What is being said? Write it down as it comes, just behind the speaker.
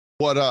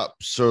What up,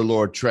 Sir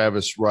Lord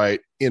Travis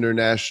Wright,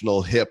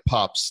 international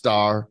hip-hop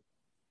star?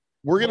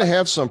 We're going to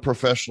have some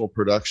professional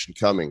production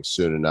coming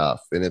soon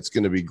enough, and it's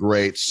going to be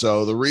great.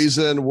 So the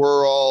reason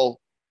we're all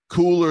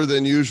cooler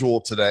than usual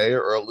today,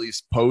 or at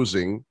least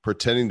posing,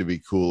 pretending to be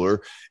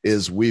cooler,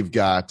 is we've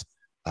got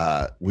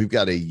a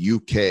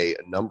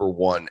UK number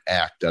one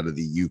act out of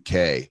the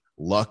UK,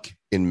 Luck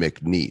in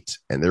McNeat,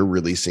 and they're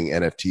releasing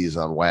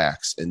NFTs on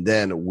Wax. And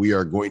then we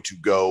are going to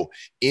go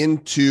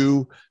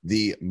into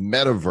the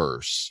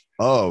metaverse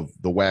of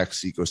the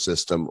Wax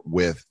ecosystem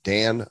with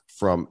Dan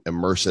from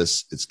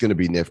Immersys. It's going to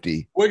be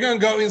nifty. We're going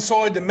to go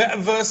inside the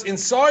metaverse,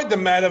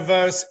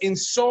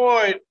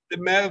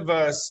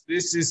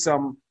 This is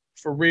some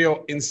for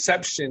real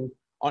inception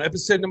on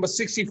episode number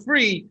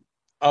 63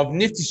 of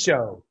Nifty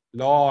Show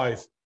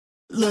live.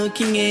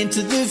 Looking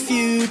into the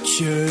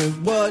future,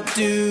 what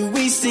do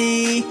we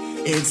see?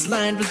 It's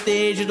lined with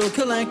digital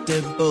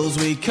collectibles,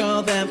 we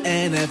call them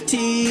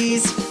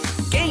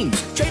NFTs. Games,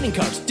 trading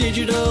cards,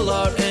 digital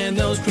art, and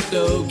those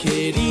crypto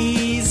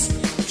kitties.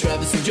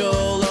 Travis and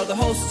Joel are the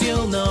hosts,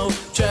 you'll know.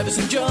 Travis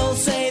and Joel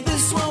say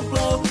this won't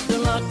blow. They're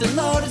locked and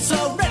loaded,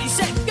 so ready,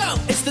 set, go!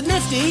 It's the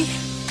Nifty,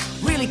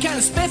 really kind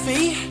of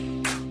spiffy.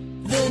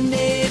 The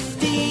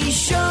Nifty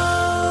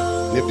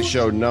Show. Nifty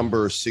Show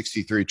number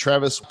 63.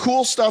 Travis,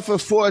 cool stuff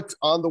afoot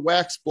on the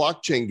Wax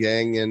blockchain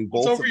gang. And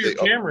both over your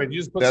camera. You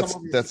just put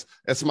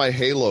that's my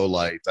halo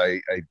light. I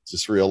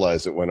just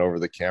realized it went over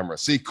the camera.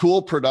 See,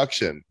 cool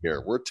production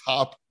here. We're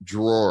top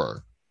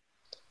drawer.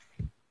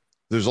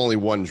 There's only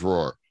one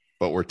drawer,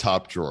 but we're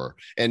top drawer.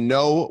 And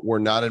no, we're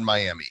not in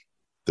Miami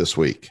this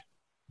week.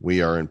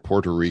 We are in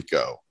Puerto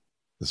Rico.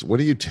 What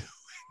are you doing?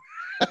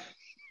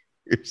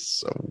 You're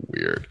so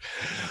weird.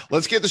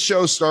 Let's get the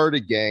show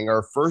started, gang.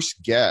 Our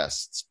first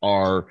guests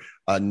are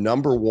a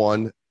number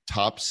one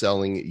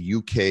top-selling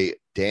UK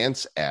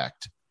dance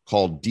act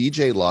called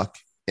DJ Luck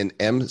and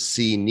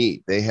MC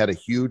Neat. They had a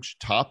huge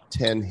top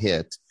 10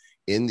 hit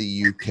in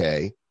the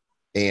UK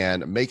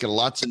and making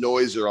lots of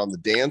noise. They're on the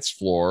dance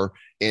floor.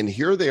 And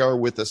here they are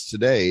with us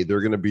today.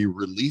 They're going to be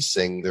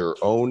releasing their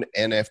own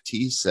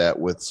NFT set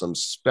with some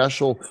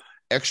special,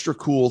 extra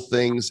cool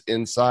things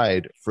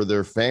inside for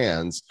their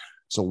fans.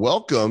 So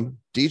welcome,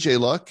 DJ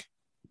Luck,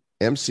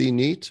 MC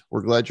Neat.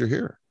 We're glad you're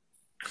here.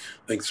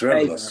 Thanks for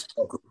having us.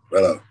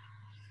 Hello.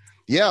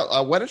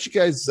 Yeah, why don't you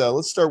guys,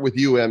 let's start with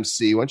you,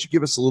 MC. Why don't you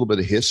give us a little bit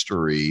of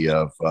history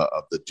of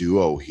the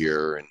duo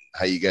here and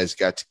how you guys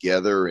got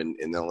together, and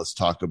then let's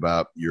talk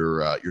about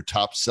your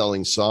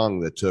top-selling song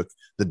that took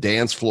the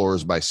dance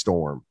floors by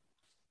storm.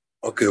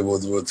 Okay,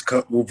 well,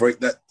 we'll break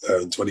that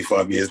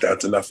 25 years down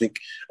to nothing.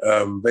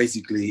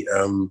 Basically,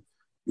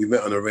 we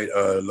met on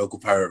a local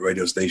pirate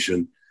radio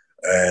station,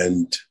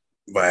 and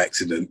by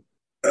accident,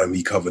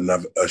 he covered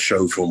a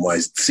show from my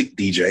sick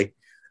DJ,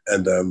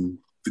 and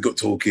we got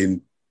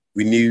talking.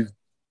 We knew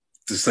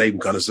the same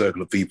kind of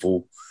circle of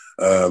people,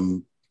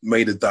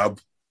 made a dub.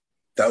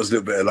 That was a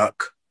little bit of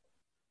luck.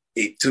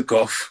 It took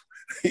off.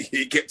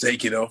 It kept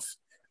taking off,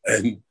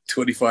 and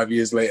 25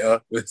 years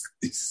later, it's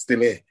still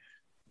here.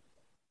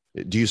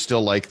 Do you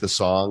still like the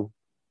song?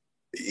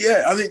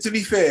 Yeah, I mean, to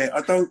be fair,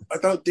 I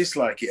don't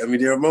dislike it. I mean,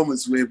 there are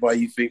moments whereby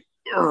you think,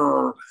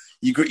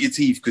 you grit your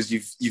teeth because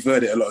you've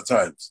heard it a lot of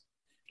times.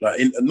 Like,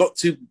 not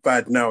too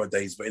bad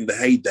nowadays, but in the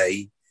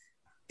heyday,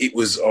 it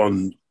was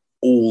on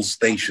all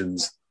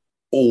stations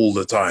all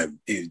the time.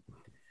 I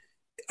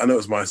know it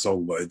was my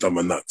song, but it done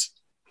my nuts.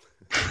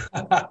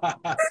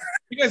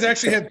 You guys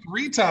actually had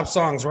 3 top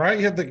songs, right?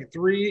 You had the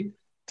 3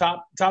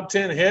 top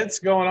 10 hits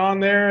going on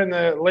there in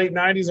the late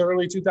 90s,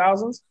 early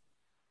 2000s.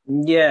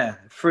 Yeah,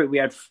 we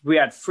had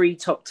 3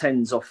 top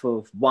 10s off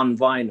of one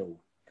vinyl.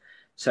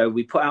 So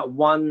we put out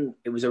one,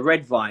 it was a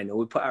red vinyl.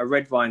 We put out a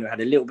red vinyl, had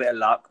a little bit of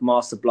luck,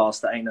 Master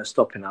Blast, that ain't no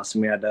stopping us.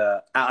 And we had,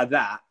 out of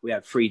that, we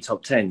had 3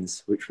 top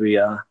 10s, which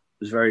we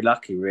was very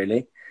lucky,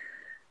 really.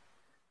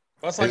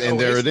 That's like and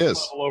there it is.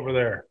 All over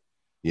there.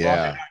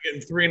 Yeah.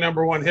 Getting 3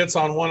 number one hits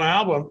on one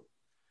album.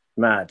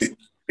 Mad.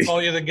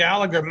 Call you the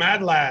Gallagher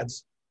Mad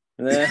Lads.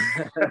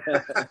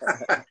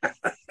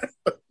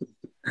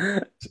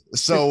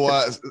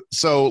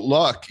 So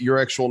Luck, your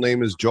actual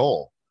name is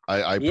Joel.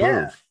 I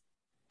prove.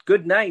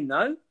 Good name,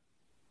 no?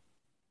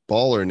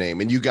 Baller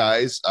name. And you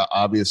guys,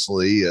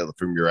 obviously,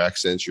 from your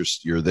accents,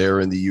 you're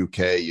there in the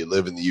UK. You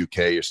live in the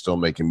UK. You're still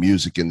making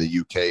music in the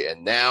UK.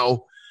 And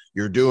now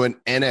you're doing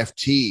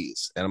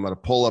NFTs. And I'm going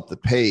to pull up the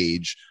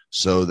page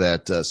so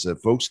that so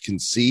folks can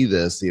see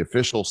this. The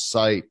official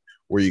site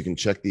where you can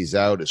check these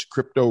out is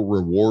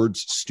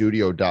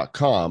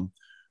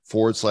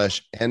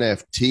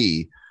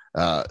cryptorewardsstudio.com/NFT.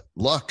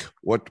 Luck,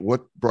 what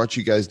brought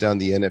you guys down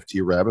the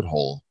NFT rabbit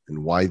hole,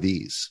 and why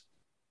these?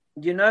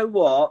 You know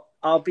what?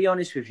 I'll be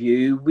honest with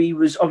you. We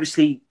was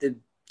obviously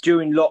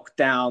during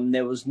lockdown,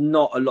 there was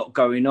not a lot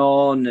going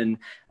on, and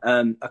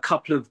a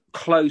couple of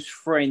close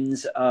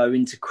friends are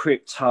into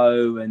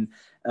crypto, and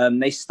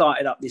they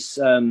started up this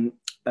a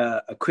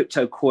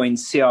crypto coin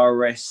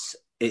CRS.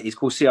 It's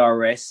called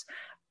CRS,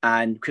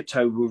 and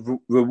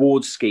crypto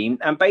reward scheme,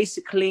 and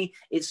basically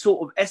it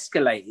sort of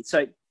escalated.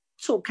 So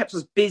sort of kept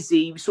us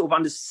busy. We sort of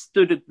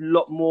understood a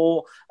lot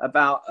more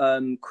about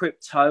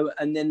crypto.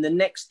 And then the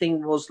next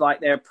thing was like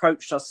they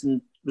approached us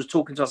and was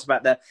talking to us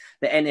about the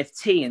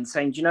NFT and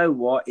saying, do you know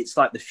what? It's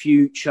like the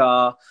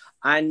future.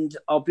 And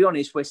I'll be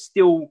honest, we're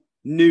still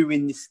new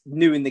in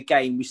the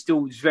game.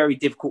 It's very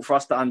difficult for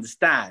us to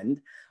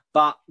understand,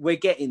 but we're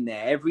getting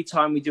there. Every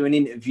time we do an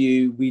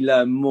interview, we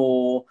learn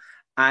more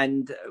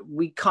and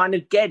we kind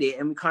of get it.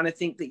 And we kind of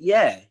think that,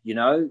 yeah, you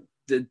know,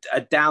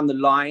 down the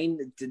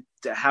line,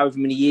 however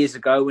many years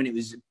ago when it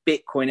was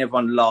Bitcoin,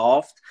 everyone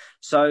laughed.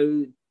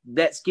 So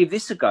let's give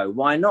this a go.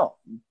 Why not?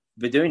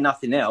 We're doing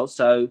nothing else.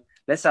 So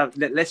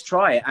let's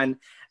try it. And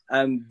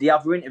the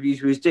other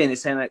interviews we was doing, they're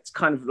saying that it's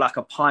kind of like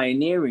a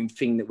pioneering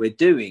thing that we're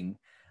doing,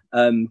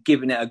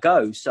 giving it a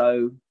go.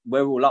 So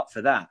we're all up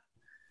for that.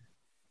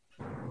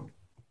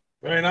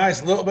 Very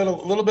nice. A little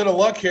bit of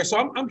luck here. So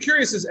I'm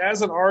curious,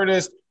 as an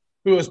artist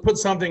who has put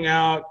something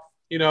out,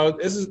 you know,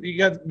 you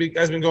guys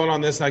been going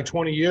on this like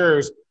 20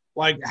 years.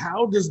 Like,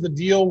 how does the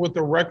deal with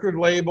the record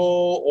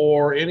label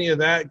or any of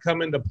that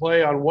come into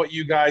play on what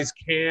you guys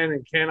can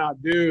and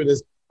cannot do?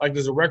 Does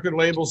a record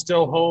label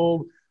still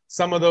hold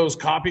some of those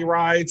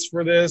copyrights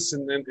for this?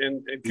 And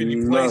can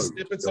you play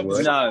snippets of the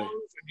songs? No.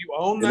 Do you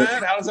own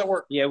that? How does that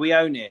work? Yeah, we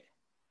own it.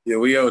 Yeah,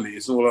 we own it.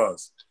 It's all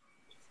ours.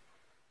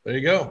 There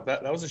you go.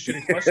 That was a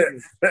shitty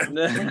question.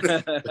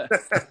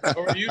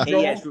 Over to you,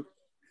 Joel.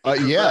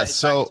 Yeah.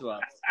 So,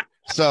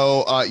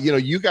 you know,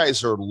 you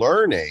guys are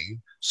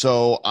learning.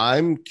 So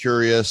I'm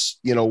curious,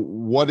 you know,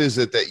 what is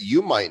it that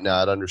you might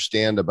not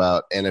understand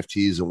about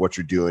NFTs and what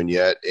you're doing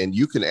yet? And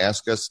you can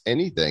ask us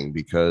anything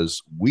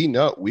because we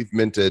know we've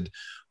minted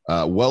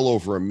well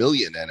over 1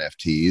 million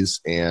NFTs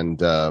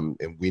and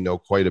we know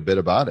quite a bit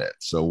about it.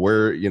 So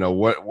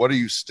what are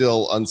you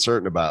still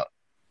uncertain about?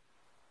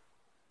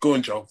 Go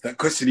on, Joel. That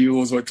question you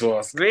always want to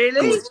ask.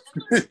 Really?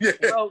 Yeah.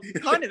 Well,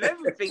 kind of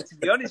everything, to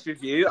be honest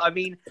with you. I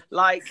mean,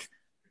 like,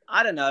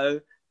 I don't know.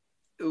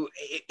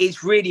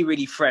 It's really,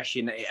 really fresh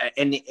and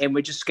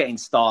we're just getting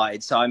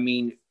started. So, I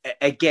mean,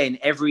 again,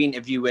 every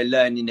interview we're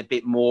learning a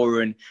bit more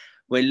and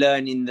we're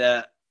learning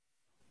that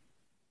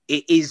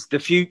it is the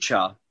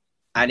future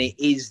and it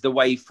is the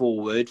way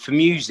forward for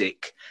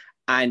music.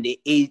 And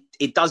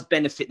it does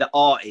benefit the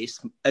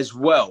artist as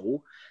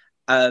well,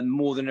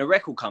 more than a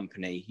record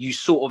company. You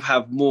sort of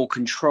have more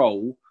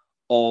control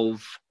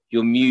of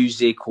your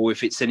music, or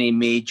if it's an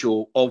image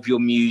or of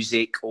your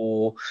music,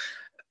 or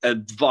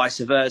vice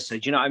versa.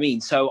 Do you know what I mean?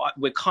 So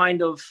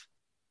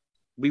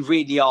we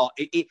really are.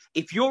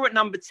 If you're at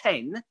number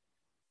 10,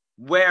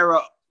 we're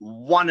at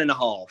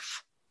 1.5.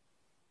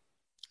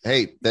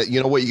 Hey,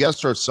 you know what, you got to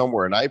start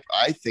somewhere. And I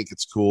think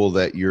it's cool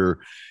that you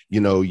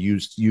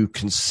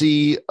can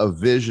see a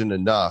vision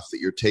enough that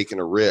you're taking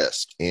a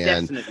risk.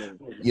 And,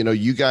 Definitely. you know,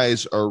 you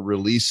guys are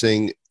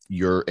releasing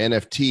your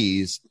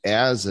NFTs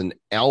as an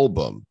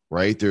album,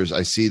 right?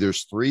 I see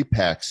there's 3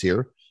 packs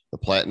here, the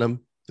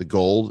platinum, the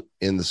gold,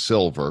 and the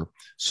silver.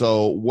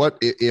 So what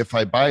if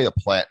I buy a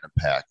platinum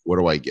pack, what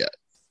do I get?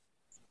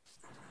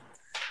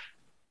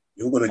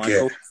 You're going to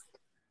get...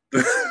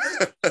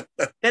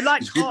 They're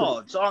like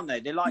cards, aren't they?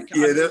 They're like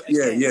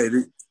yeah.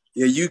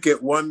 You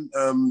get one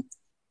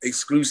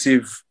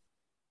exclusive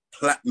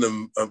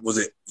platinum.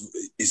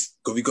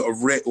 We got a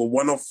rare or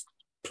one-off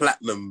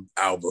platinum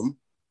album,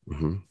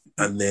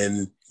 and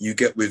then you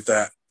get with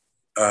that.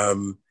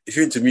 If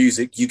you're into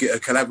music, you get a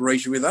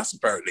collaboration with us.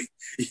 Apparently,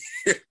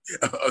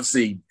 I've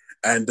seen,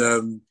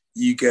 and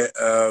you get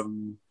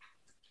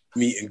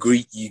meet and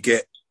greet. You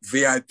get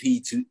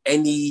VIP to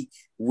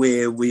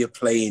anywhere we are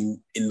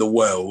playing in the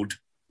world.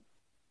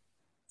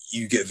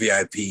 You get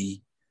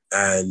VIP,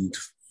 and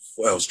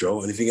what else,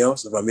 Joel? Anything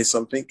else? Have I missed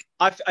something?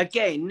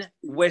 Again,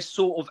 we're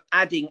sort of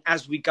adding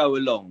as we go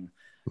along.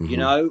 You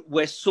know,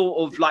 we're sort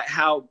of like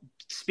how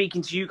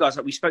speaking to you guys,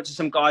 like we spoke to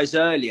some guys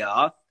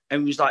earlier,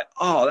 and we was like,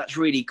 oh, that's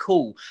really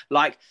cool.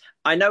 Like,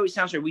 I know it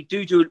sounds like we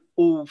do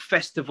all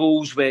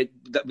festivals where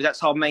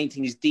that's our main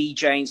thing is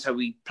DJing. So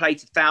we play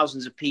to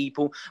thousands of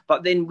people,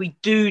 but then we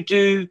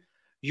do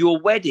your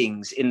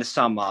weddings in the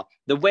summer,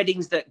 the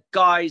weddings that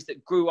guys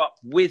that grew up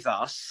with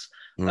us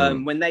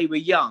when they were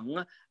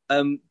young,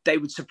 they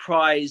would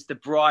surprise the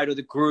bride or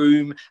the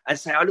groom and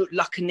say, oh, look,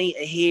 Luck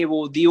Anita here,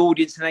 or the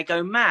audience, and they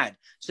go mad.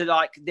 So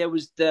like there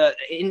was the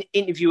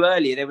interview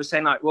earlier, they were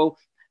saying like, well,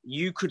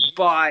 you could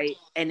buy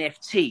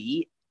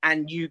NFT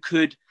and you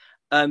could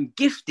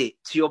gift it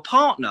to your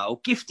partner or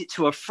gift it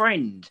to a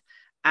friend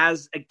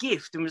as a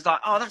gift, and was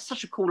like, oh, that's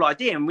such a cool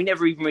idea. And we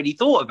never even really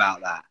thought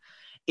about that.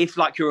 If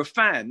like you're a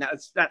fan,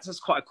 that's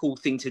quite a cool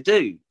thing to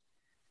do.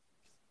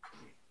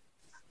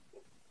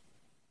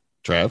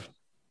 Trav,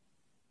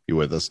 you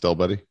with us still,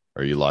 buddy?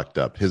 Or are you locked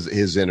up?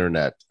 His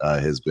internet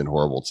has been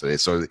horrible today.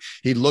 So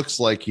he looks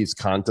like he's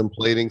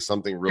contemplating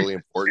something really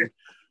important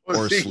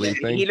or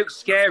sleeping. He looks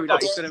scary.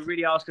 Like he's going to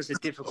really ask us a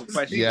difficult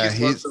question. Yeah, I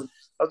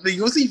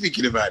think, was he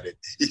thinking about it?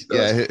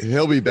 Yeah,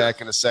 he'll be back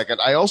in a second.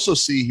 I also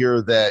see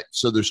here that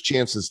there's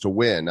chances to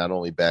win not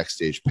only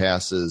backstage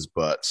passes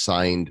but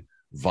signed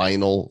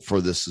vinyl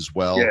for this as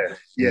well.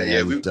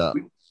 Yeah.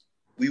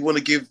 we want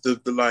to give the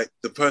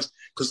person,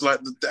 because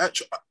like the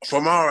actual,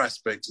 from our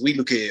aspect, we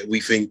look at it,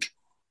 we think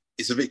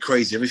it's a bit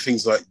crazy.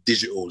 Everything's like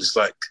digital. It's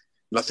like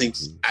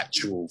nothing's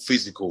actual,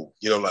 physical.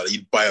 You know, like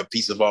you buy a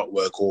piece of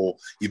artwork or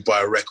you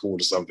buy a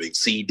record or something,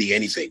 CD,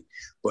 anything.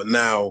 But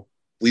now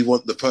we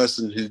want the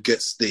person who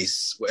gets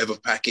this, whatever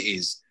pack it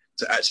is,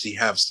 to actually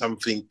have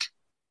something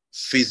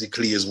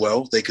physically as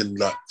well. They can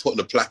like put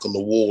a plaque on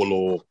the wall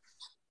or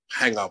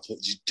hang up. Do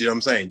you know what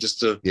I'm saying?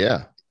 Just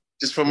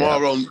from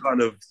our own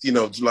kind of, you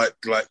know, like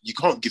you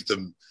can't give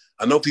them.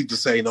 I know people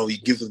saying, "Oh, you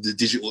give them the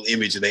digital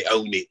image and they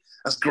own it."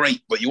 That's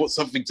great, but you want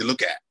something to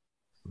look at.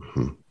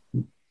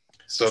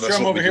 So that's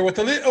I'm over here with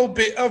a little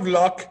bit of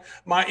luck.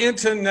 My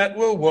internet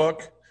will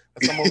work.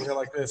 I'm over here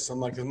like this. I'm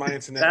like, is my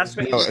internet? That's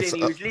what he was doing.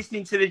 He was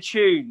listening to the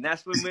tune.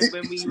 That's when we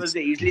was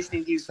there. He was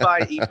listening. He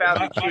found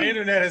the tune. My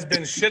internet has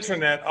been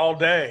shitrnet all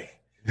day.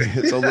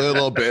 It's a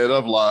little bit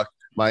of luck.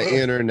 My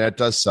internet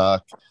does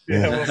suck.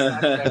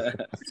 Yeah,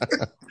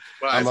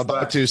 I'm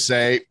about to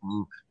say,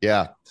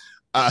 yeah.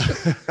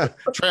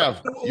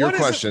 Trev, your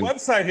question. What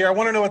is this website here? I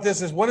want to know what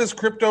this is. What is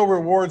Crypto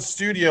Rewards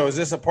Studio? Is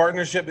this a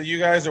partnership that you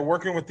guys are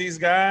working with these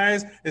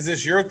guys? Is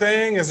this your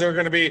thing? Is there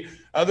going to be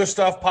other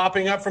stuff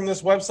popping up from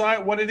this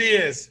website? What it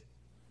is?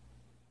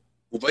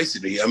 Well,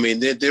 basically, I mean,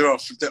 they're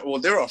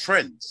our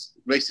friends,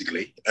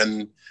 basically,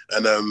 and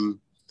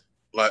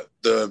like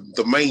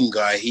the main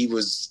guy, he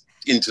was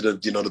into the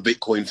the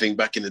Bitcoin thing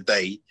back in the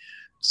day,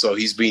 so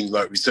he's been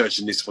like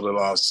researching this for the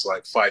last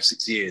like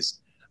 5-6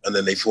 years, and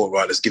then they thought,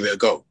 right, let's give it a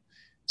go.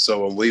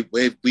 So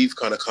we've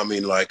kind of come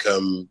in like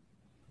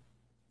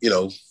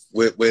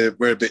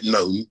we're a bit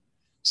known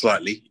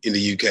slightly in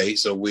the UK,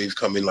 so we've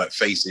come in like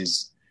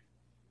faces,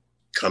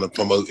 kind of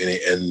promoting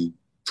it and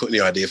putting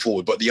the idea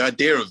forward. But the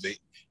idea of it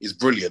is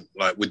brilliant,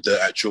 like with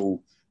the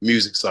actual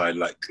music side,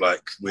 like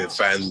where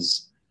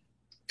fans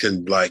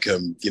can like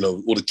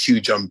all the queue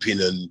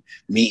jumping and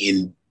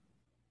meeting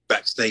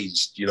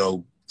backstage,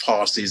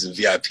 passes and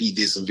VIP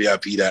this and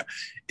VIP that.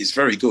 It's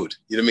very good.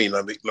 You know what I mean?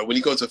 Like when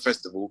you go to a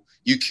festival,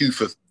 you queue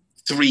for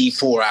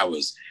 3-4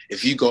 hours.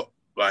 If you got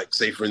like,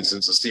 say for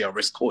instance, a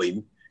CRS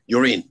coin,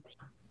 you're in.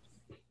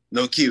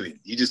 No queuing.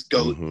 You just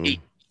go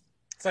eat.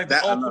 It's like the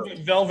ultimate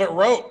velvet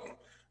rope.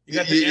 You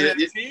got the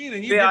NFT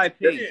and you VIP.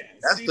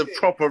 That's the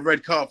proper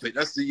red carpet.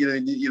 That's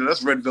the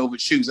that's red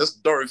velvet shoes. That's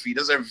Dorothy.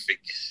 That's everything.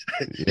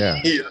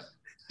 Yeah.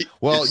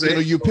 Well,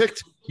 you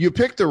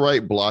picked the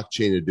right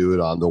blockchain to do it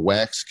on. The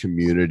Wax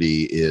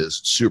community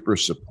is super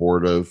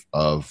supportive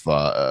of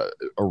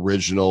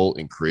original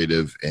and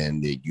creative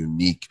and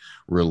unique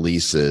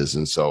releases.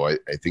 And so I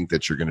think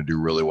that you're going to do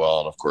really well.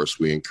 And of course,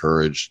 we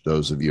encourage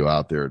those of you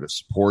out there to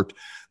support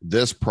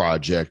this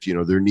project.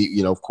 They're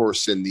neat, of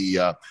course, in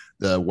the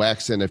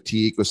Wax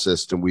NFT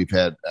ecosystem, we've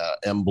had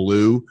M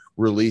Blue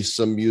release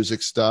some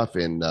music stuff.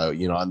 And,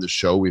 on the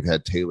show, we've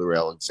had Taylor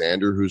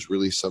Alexander, who's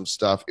released some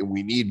stuff, and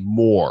we need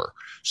more.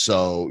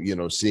 So,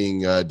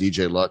 seeing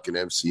DJ Luck and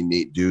MC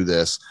Neat do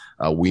this,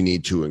 we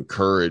need to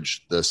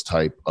encourage this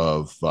type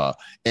of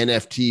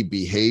NFT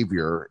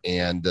behavior.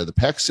 And the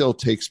PEC sale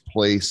takes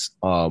place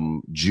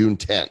June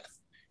 10th.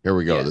 Here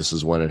we go. Yeah. This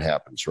is when it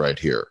happens right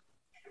here.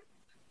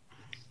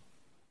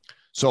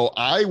 So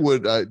I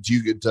would,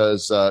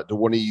 does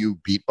one of you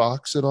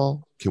beatbox at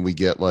all? Can we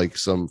get like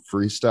some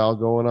freestyle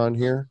going on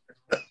here?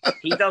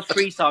 He does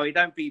freestyle. He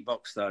don't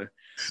beatbox though.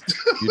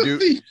 You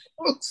do.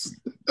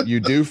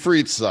 You do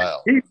freestyle.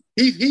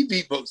 He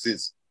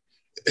beatboxes.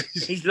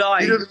 He's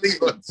lying. He doesn't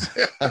beatbox.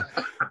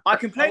 I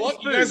can play.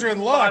 You guys are in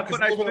luck.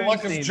 Because a little bit of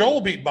luck is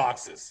Joel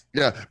beatboxes.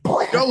 Yeah.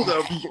 Joel's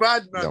a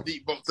bad man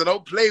beatboxer.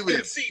 Don't play with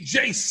MC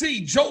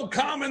JC, Joel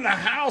Comm in the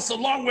house,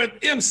 along with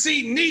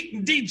MC Neat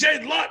and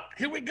DJ Luck.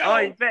 Here we go.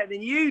 Oh, he's better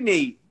than you,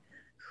 Neat.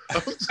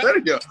 I'm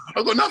telling you,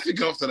 I've got nothing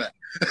after that.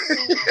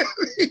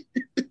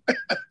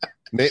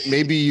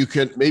 Maybe you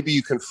can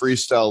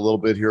freestyle a little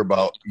bit here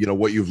about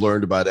what you've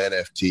learned about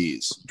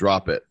NFTs.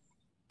 Drop it.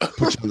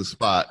 Put you on the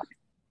spot.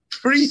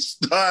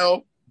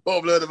 Freestyle. What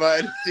I've learned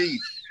about NFTs.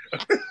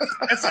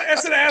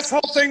 That's an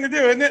asshole thing to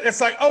do, isn't it?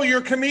 It's like, oh, you're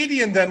a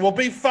comedian then. Well,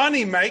 be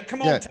funny, mate.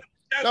 Come on. Yeah.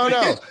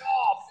 No.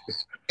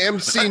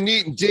 MC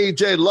Neat and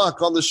DJ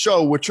Luck on the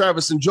show with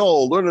Travis and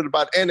Joel, learning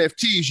about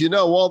NFTs.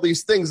 All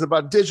these things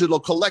about digital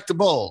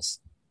collectibles.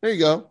 There you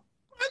go.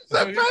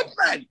 That's a bad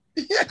man.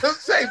 Yeah, I'm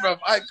saying, bro.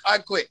 I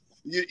quit.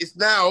 It's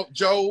now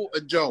Joel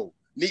and Joel.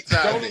 Neat's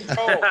out. Joel and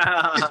Joel.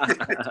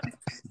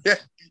 Yeah.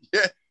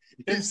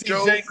 MC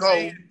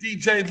JC and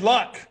DJ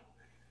Luck.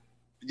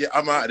 Yeah,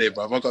 I'm out of there,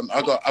 bro.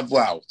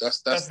 Wow.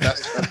 That's.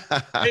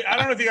 Hey, I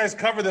don't know if you guys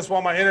covered this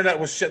while my internet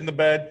was shit in the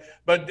bed,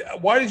 but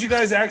why did you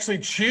guys actually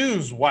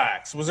choose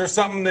Wax? Was this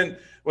something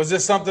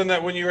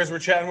that when you guys were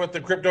chatting with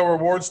the Crypto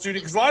Rewards Studio?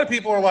 Because a lot of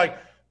people are like,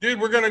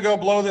 dude, we're going to go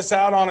blow this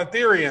out on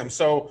Ethereum.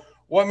 So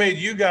what made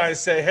you guys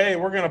say, hey,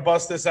 we're going to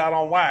bust this out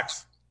on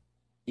Wax?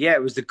 Yeah,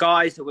 it was the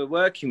guys that we're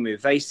working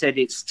with. They said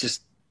it's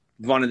just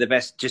one of the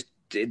best,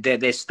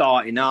 they're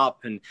starting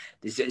up and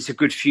it's a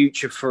good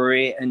future for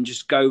it, and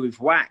just go with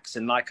Wax.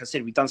 And like I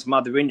said, we've done some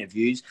other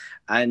interviews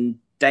and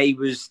they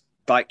was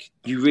like,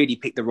 you really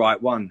picked the right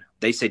one.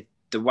 They said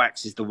the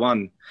Wax is the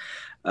one.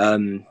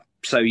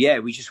 So yeah,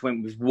 we just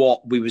went with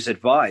what we was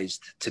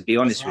advised, to be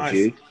honest with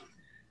you.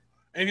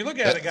 And if you look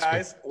at it,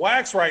 guys,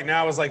 wax right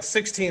now is like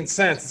 16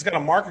 cents. It's got a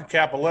market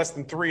cap of less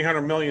than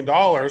 $300 million.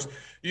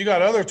 You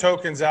got other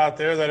tokens out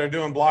there that are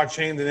doing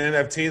blockchain and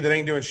NFT that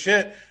ain't doing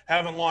shit,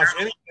 haven't launched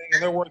anything,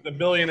 and they're worth $1.5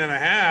 billion.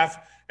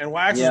 And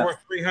wax is worth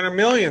 300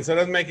 million. So it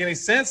doesn't make any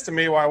sense to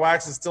me why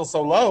wax is still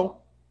so low.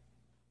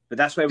 But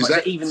that's where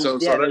that means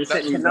wax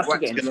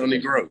can only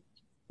grow.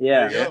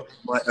 Yeah.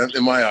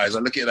 In my eyes, I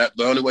look at that.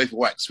 The only way for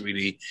wax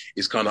really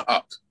is kind of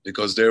up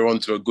because they're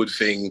onto a good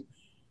thing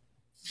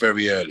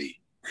very early.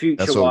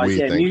 Future-wise,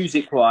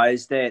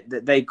 music-wise,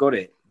 they got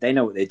it. They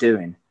know what they're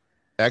doing.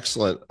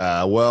 Excellent.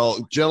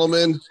 Well,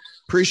 gentlemen,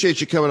 appreciate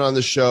you coming on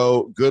the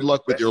show. Good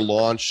luck with your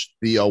launch.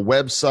 The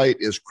website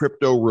is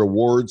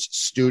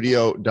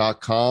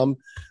cryptorewardsstudio.com.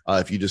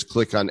 If you just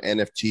click on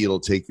NFT, it'll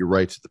take you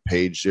right to the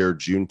page there.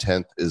 June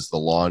 10th is the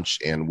launch,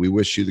 and we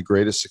wish you the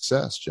greatest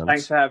success, gentlemen.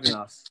 Thanks for having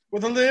us.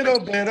 With a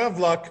little bit of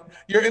luck,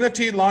 your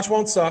NFT launch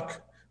won't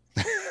suck.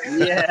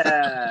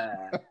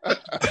 Yeah.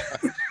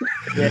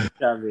 Yes,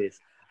 Travis.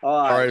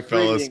 All right,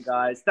 fellas.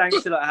 Guys.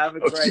 Thanks a lot. Have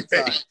a great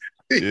time.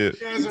 Yeah.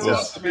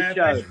 Awesome, man.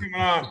 Thanks for coming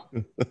on.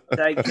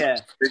 Take care.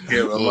 Take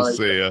care. We'll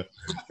see ya.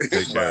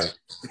 Take care.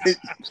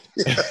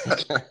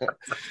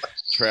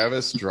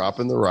 Travis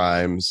dropping the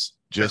rhymes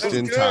just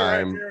in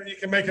time. Right, you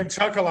can make them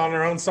chuckle on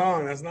their own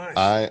song. That's nice.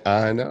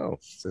 I know.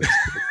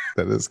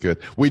 That is good.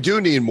 We do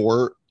need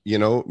more,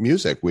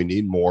 music. We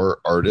need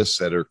more artists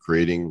that are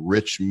creating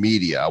rich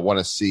media. I want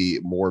to see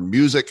more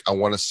music. I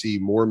want to see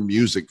more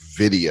music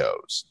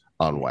videos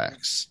on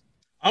wax.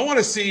 I want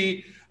to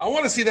see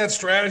that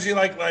strategy.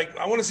 Like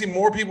I want to see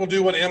more people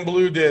do what M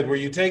Blue did, where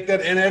you take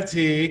that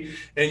NFT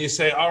and you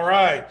say, all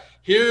right,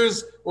 we're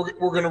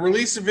going to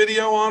release a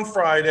video on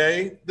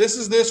Friday. This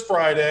is this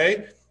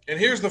Friday. And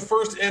here's the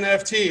first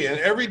NFT.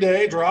 And every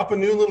day drop a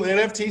new little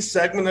NFT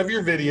segment of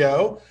your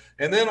video.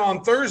 And then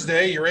on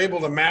Thursday, you're able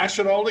to mash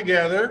it all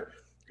together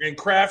and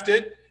craft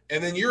it.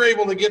 And then you're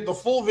able to get the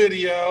full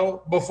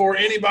video before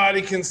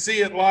anybody can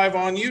see it live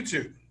on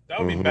YouTube. That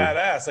would be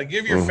badass. Like,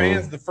 give your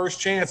fans the first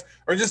chance,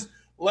 or just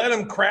let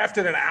them craft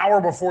it an hour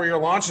before you're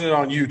launching it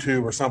on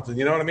YouTube or something.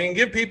 You know what I mean?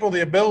 Give people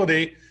the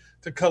ability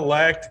to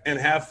collect and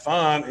have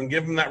fun and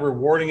give them that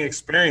rewarding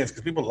experience,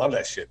 because people love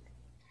that shit.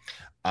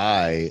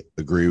 I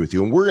agree with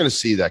you. And we're going to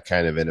see that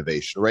kind of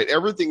innovation, right?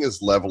 Everything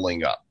is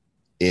leveling up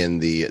in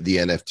the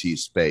NFT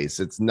space.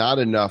 It's not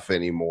enough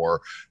anymore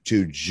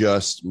to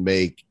just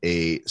make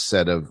a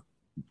set of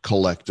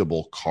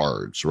collectible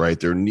cards, right?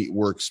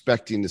 We're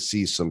expecting to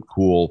see some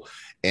cool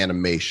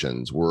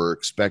animations. We're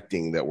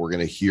expecting that we're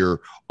going to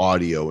hear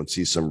audio and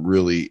see some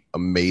really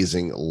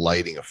amazing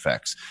lighting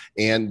effects.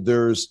 And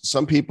there's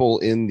some people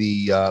in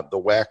the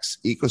wax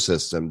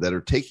ecosystem that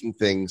are taking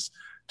things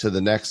to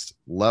the next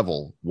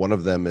level. One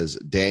of them is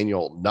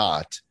Daniel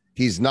Knott.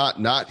 He's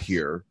not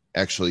here.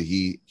 Actually,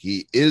 he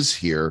is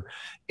here.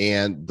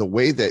 And the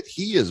way that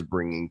he is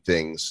bringing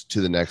things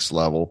to the next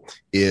level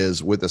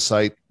is with a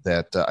site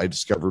that I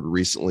discovered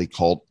recently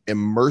called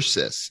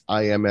Immersys,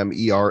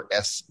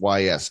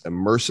 Immersys.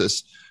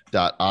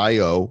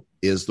 Immersys.io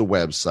is the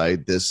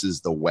website. This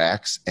is the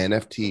Wax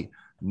NFT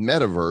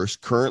metaverse,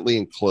 currently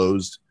in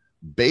closed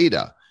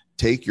beta.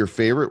 Take your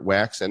favorite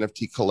Wax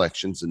NFT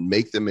collections and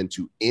make them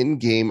into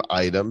in-game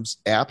items,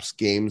 apps,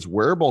 games,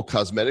 wearable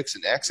cosmetics,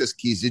 and access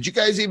keys. Did you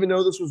guys even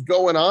know this was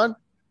going on?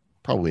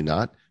 Probably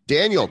not.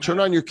 Daniel, turn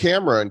on your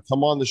camera and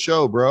come on the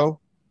show, bro.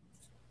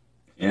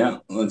 Yeah,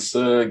 let's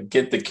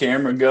get the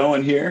camera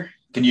going here.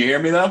 Can you hear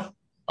me, though?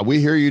 We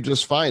hear you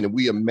just fine, and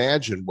we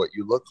imagine what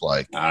you look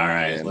like. All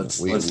right, and let's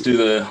do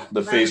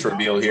the face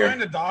reveal here. Trying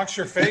to dox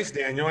your face,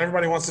 Daniel.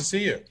 Everybody wants to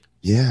see you.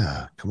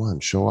 Yeah, come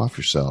on, show off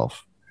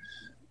yourself.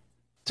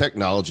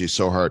 Technology is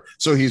so hard.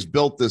 So he's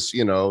built this,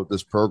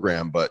 this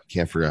program, but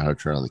can't figure out how to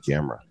turn on the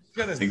camera.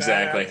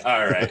 Exactly.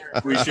 All right,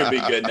 we should be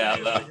good now,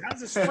 though. How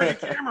does this free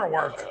camera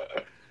work?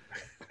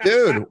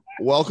 Dude,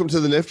 welcome to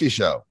the Nifty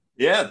Show.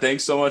 Yeah,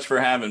 thanks so much for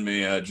having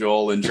me,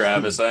 Joel and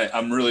Travis.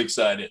 I'm really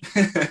excited.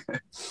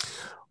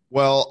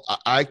 Well,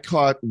 I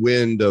caught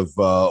wind of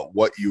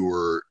what you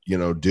were,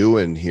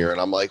 doing here, and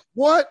I'm like,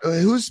 what?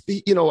 Who's,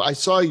 I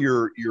saw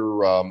your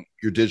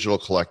digital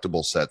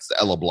collectible sets, the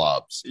Ella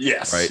Blobs.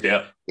 Yes. Right.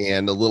 Yeah.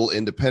 And a little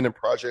independent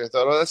project. I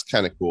thought, oh, that's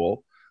kind of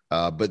cool.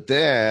 But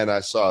then I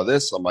saw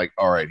this. I'm like,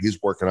 all right,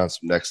 he's working on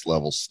some next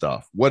level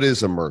stuff. What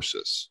is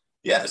Immersys?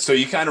 Yeah, so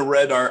you kind of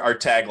read our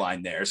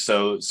tagline there.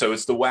 So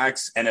it's the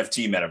Wax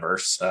NFT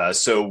metaverse.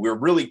 So we're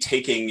really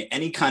taking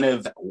any kind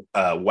of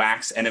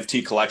Wax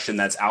NFT collection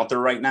that's out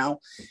there right now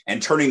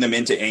and turning them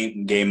into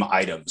in-game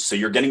items. So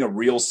you're getting a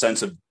real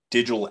sense of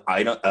digital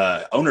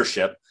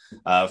ownership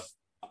of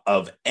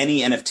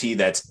any NFT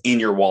that's in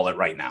your wallet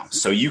right now.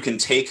 So you can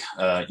take,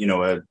 a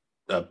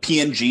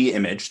PNG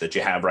image that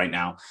you have right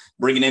now,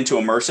 bring it into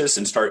Immersys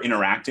and start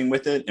interacting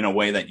with it in a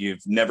way that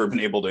you've never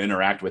been able to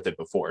interact with it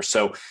before.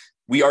 So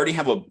we already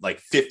have like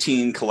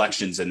 15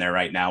 collections in there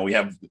right now. We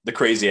have the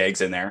crazy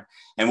eggs in there.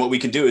 And what we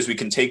can do is we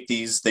can take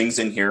these things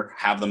in here,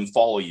 have them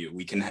follow you.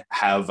 We can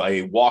have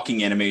a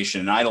walking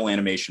animation, an idle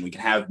animation. We can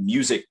have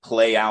music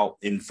play out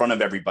in front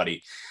of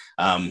everybody.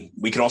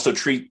 We can also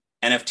treat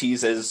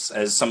NFTs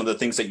as some of the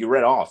things that you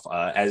read off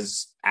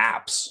as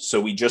apps. So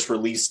we just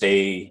released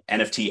a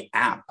NFT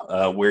app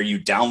where you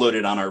download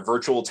it on our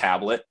virtual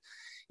tablet.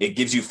 It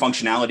gives you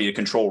functionality to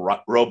control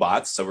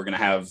robots. So we're going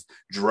to have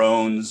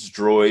drones,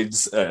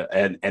 droids,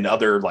 and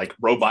other like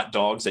robot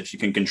dogs that you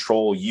can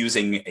control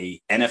using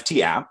a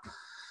NFT app.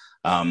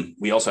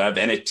 We also have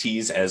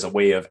NFTs as a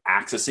way of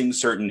accessing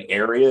certain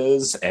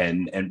areas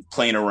and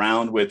playing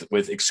around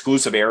with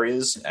exclusive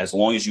areas as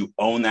long as you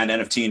own that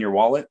NFT in your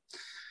wallet.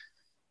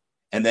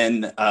 And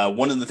then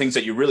one of the things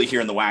that you really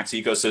hear in the Wax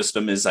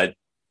ecosystem is that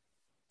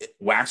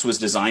Wax was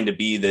designed to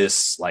be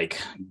this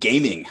like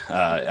gaming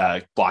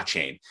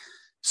blockchain.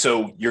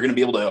 So you're going to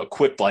be able to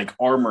equip like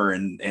armor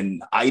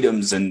and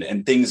items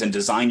and things and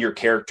design your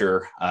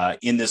character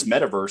in this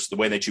metaverse the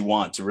way that you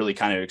want to really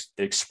kind of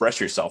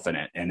express yourself in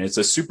it. And it's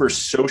a super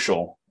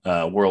social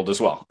world as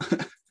well.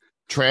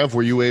 Trav,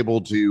 were you able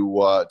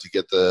to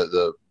get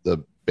the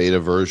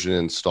beta version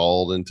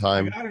installed in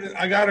time?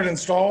 I got it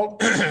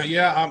installed.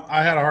 Yeah,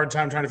 I had a hard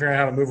time trying to figure out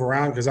how to move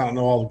around because I don't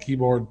know all the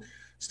keyboard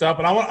stuff.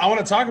 But I want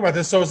to talk about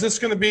this. So is this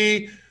going to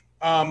be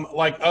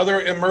like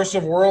other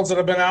immersive worlds that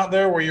have been out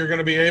there where you're going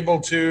to be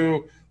able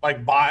to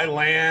like buy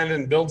land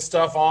and build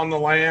stuff on the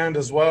land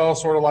as well,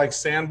 sort of like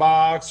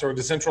Sandbox or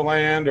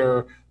Decentraland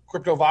or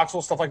Crypto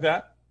Voxel, stuff like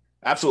that?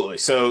 Absolutely.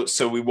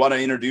 So we want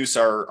to introduce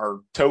our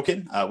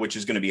token, which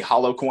is going to be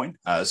HoloCoin.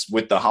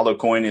 With the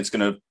HoloCoin, it's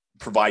going to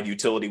provide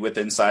utility with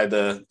inside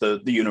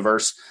the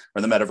universe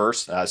or the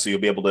metaverse. So you'll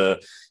be able to,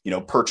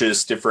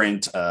 purchase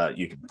different,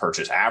 you can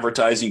purchase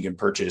advertising, you can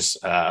purchase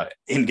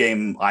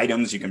in-game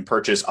items, you can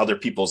purchase other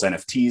people's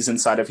NFTs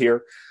inside of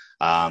here.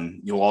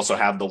 You'll also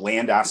have the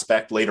land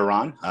aspect later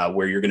on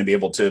where you're going to be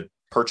able to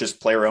purchase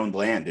player-owned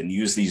land and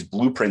use these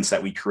blueprints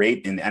that we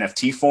create in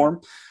NFT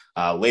form,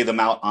 lay them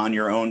out on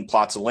your own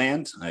plots of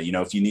land.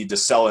 If you need to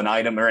sell an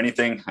item or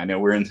anything, I know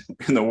we're in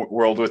the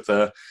world with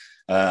the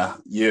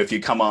if you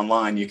come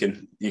online, you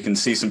can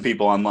see some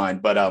people online,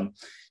 but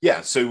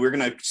so we're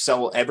going to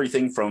sell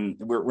everything from,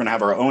 we're going to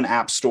have our own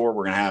app store.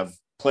 We're going to have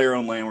player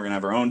owned land. We're going to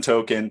have our own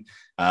token,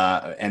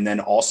 and then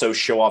also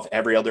show off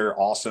every other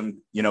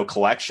awesome,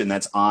 collection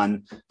that's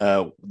on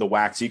the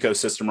Wax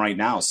ecosystem right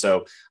now.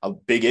 So a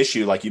big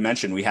issue, like you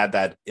mentioned, we had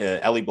that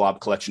Ellie Blob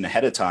collection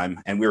ahead of time,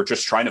 and we were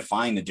just trying to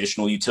find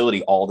additional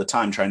utility all the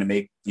time, trying to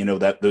make,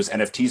 that those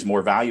NFTs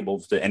more valuable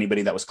to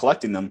anybody that was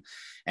collecting them.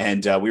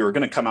 And we were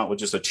going to come out with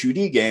just a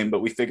 2D game,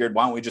 but we figured,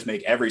 why don't we just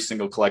make every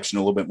single collection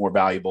a little bit more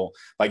valuable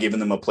by giving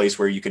them a place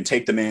where you can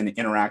take them in,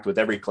 interact with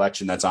every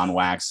collection that's on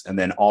Wax, and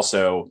then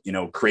also,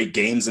 create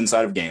games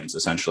inside of games,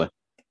 essentially.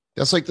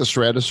 That's like the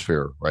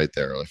stratosphere right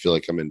there. I feel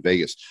like I'm in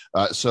Vegas.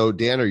 So,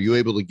 Dan, are you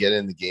able to get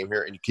in the game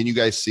here? And can you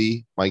guys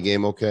see my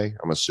game okay?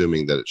 I'm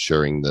assuming that it's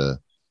sharing the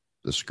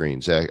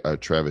screen. Zach,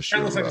 Travis.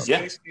 Kind of looks like a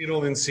Space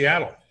Needle in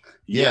Seattle.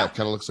 Yeah, it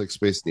kind of looks like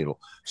Space Needle.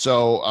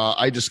 So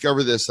I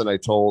discovered this, and I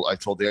told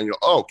Daniel,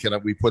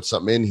 we put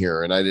something in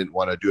here? And I didn't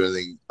want to do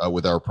anything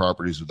with our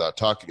properties without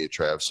talking to you,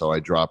 Trav. So I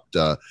dropped.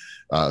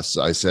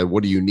 So I said,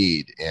 "What do you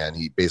need?" And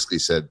he basically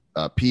said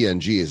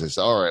PNGs. I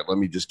said, "All right, let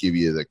me just give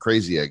you the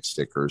crazy egg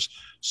stickers."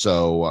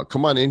 So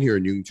come on in here,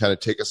 and you can kind of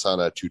take us on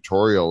a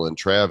tutorial. And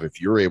Trav, if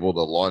you're able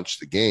to launch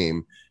the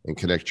game and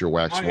connect your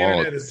Wax wallet, wallet,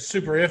 internet is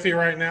super iffy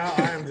right now.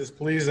 I am just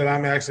pleased that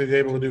I'm actually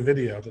able to do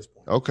video at this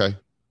point. Okay.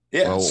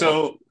 Yeah.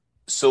 Well,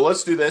 So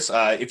let's do this.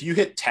 If you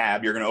hit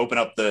tab, you're going to open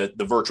up the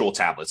virtual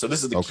tablet. So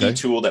this is the key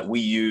tool that we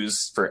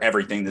use for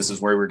everything. This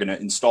is where we're going to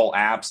install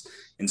apps,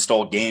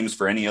 install games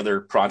for any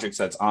other projects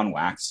that's on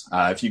Wax.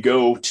 If you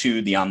go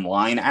to the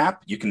online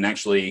app, you can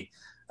actually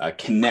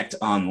connect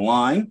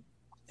online,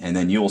 and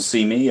then you'll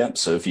see me. Yep.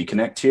 So if you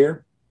connect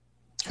here.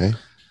 Okay.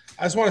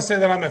 I just want to say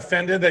that I'm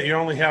offended that you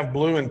only have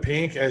blue and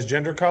pink as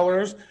gender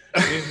colors.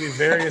 There needs to be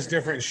various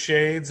different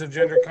shades of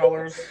gender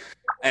colors.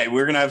 Hey,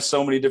 we're going to have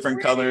so many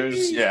different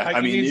colors. Yeah.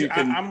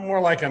 I'm more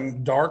like a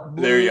dark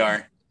blue. There you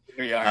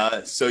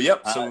are. So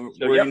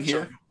we're in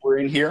here. We're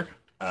in here.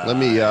 Let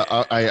me,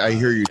 I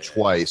hear you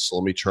twice. So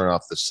let me turn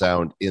off the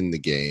sound in the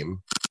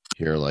game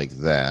here like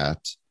that.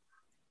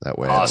 That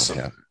way awesome.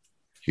 I don't have to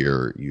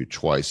hear you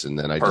twice. And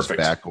then I just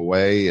back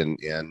away and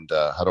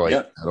how do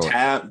I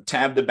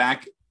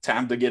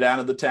tab to get out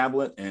of the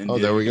tablet and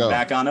there we go.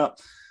 Back on up.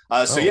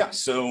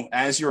 So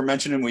as you were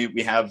mentioning,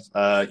 we have,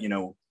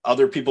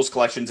 other people's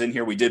collections in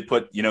here. We did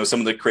put,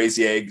 some of the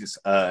crazy eggs,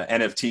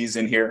 NFTs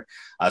in here.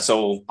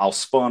 So I'll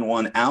spawn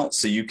one out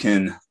so you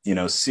can,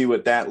 see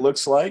what that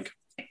looks like.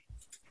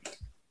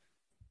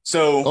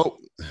 So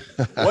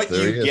what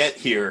you get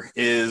here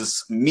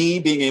is me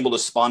being able to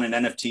spawn an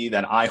NFT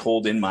that I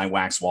hold in my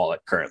Wax wallet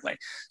currently.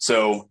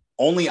 So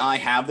only I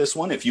have this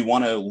one. If you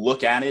want to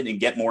look at it and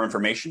get more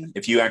information,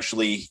 if you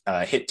actually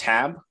hit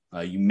tab,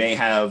 you may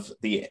have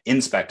the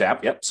Inspect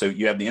app. Yep. So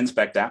you have the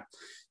Inspect app.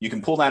 You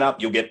can pull that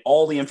up. You'll get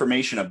all the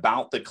information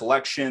about the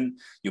collection.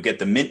 You'll get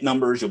the mint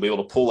numbers. You'll be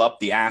able to pull up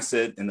the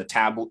asset in the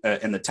tab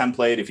in the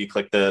template. If you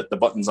click the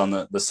buttons on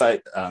the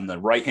site on the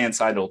right-hand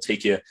side, it'll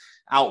take you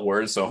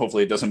outwards. So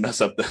hopefully it doesn't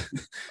mess up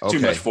too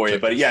much for you.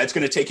 But yeah, it's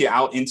going to take you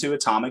out into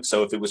Atomic.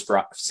 So if it was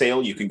for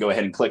sale, you can go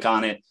ahead and click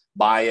on it,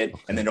 buy it,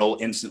 and then it'll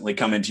instantly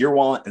come into your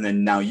wallet. And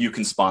then now you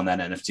can spawn that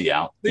NFT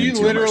out. So you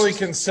literally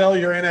can sell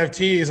your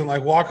NFTs and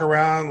like walk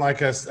around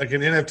like an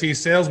NFT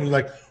salesman,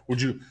 like, would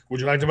you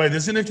like to buy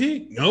this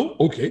NFT? No?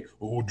 Okay.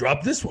 Well, we'll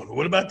drop this one.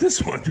 What about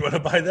this one? Do you want to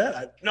buy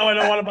that? No, I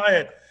don't want to buy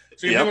it.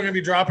 So people are going to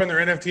be dropping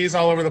their NFTs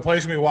all over the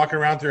place and be walking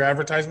around through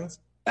advertisements?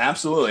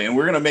 Absolutely. And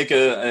we're going to make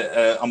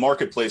a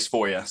marketplace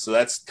for you. So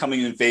that's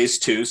coming in phase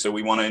 2. So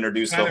we want to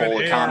introduce the whole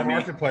economy.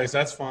 Marketplace.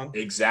 That's fun.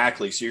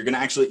 Exactly. So you're going to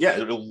actually,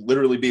 it'll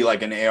literally be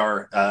like an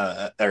AR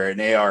or an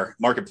AR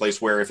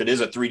marketplace where if it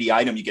is a 3D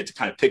item, you get to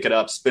kind of pick it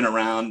up, spin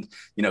around,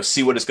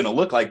 see what it's going to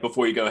look like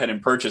before you go ahead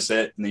and purchase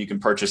it. And then you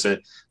can purchase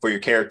it for your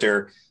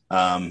character.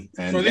 And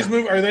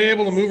so are they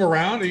able to move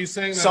around? Are you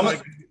saying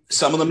that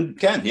some of them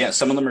can? Yeah.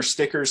 Some of them are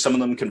stickers. Some of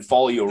them can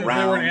follow you around.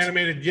 If they were an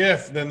animated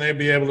GIF, then they'd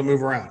be able to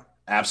move around.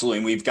 Absolutely.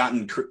 And we've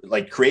gotten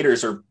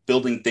creators are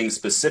building things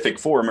specific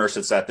for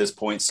Immersys at this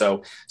point.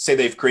 So say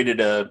they've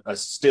created a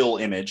still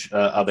image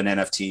of an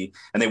NFT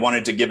and they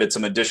wanted to give it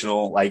some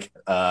additional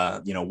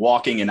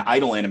walking and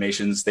idle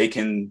animations. They've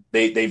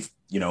made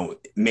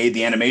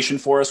the animation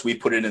for us. We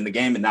put it in the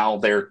game and now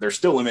their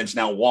still image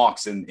now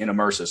walks in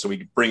Immersys. So we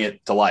can bring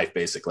it to life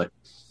basically.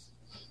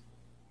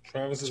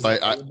 Travis is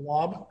a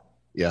blob.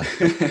 Yeah.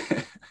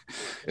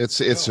 It's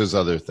his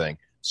other thing.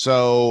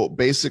 So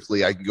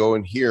basically I can go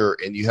in here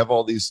and you have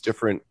all these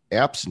different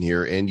apps in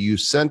here and you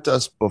sent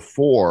us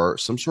before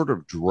some sort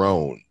of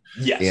drone.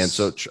 Yes. And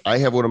so I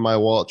have one in my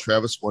wallet.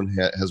 Travis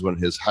has one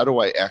in his. How do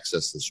I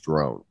access this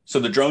drone? So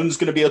the drone is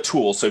going to be a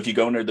tool. So if you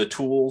go into the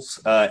tools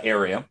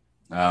area,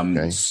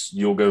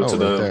 you'll go to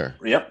the,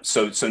 yep.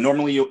 So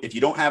normally if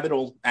you don't have it,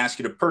 it'll ask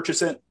you to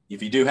purchase it.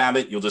 If you do have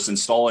it, you'll just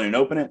install it and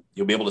open it.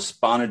 You'll be able to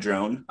spawn a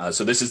drone.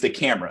 So this is the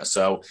camera.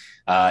 So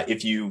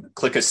if you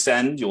click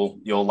ascend,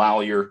 you'll allow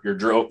your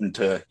drone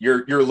to,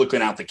 you're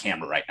looking out the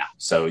camera right now.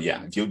 So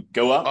yeah, if you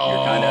go up,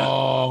 you're kind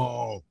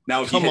of,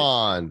 now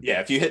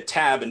if you hit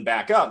tab and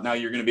back up, now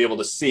you're going to be able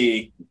to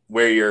see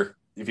where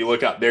if you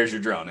look up, there's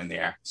your drone in the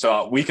air.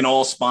 So we can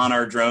all spawn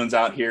our drones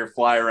out here,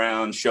 fly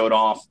around, show it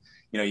off.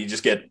 You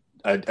just get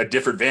a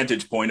different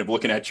vantage point of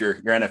looking at your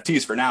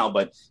NFTs for now,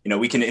 but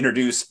we can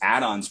introduce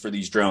add-ons for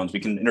these drones.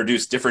 We can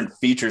introduce different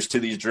features to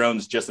these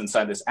drones just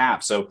inside this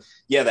app. So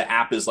yeah, the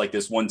app is like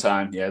this one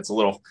time. Yeah, it's a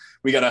little,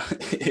 we gotta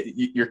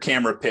your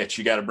camera pitch,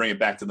 you got to bring it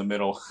back to the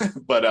middle.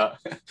 But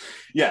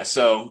yeah,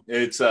 so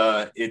it's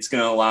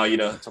gonna allow you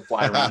to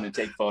fly around and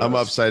take photos. I'm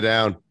upside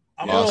down.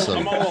 I'm a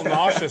little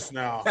nauseous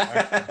now.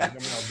 I'm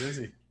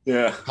busy.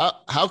 Yeah.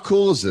 How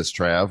cool is this,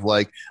 Trav?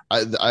 Like,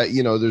 I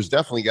there's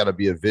definitely got to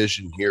be a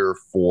vision here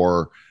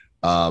for,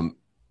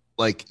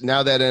 like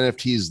now that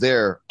NFT is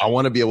there, I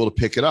want to be able to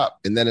pick it up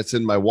and then it's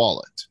in my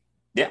wallet.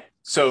 Yeah.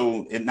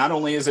 So not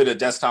only is it a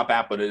desktop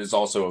app, but it is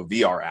also a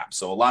VR app.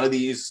 So a lot of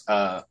these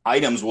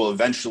items will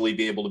eventually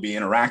be able to be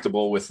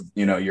interactable with,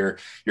 your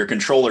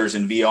controllers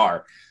in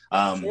VR.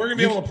 So we're gonna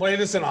be able to play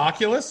this in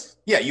Oculus?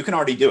 Yeah, you can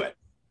already do it.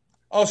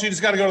 Oh, so you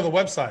just got to go to the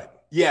website.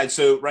 Yeah,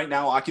 so right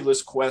now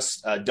Oculus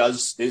Quest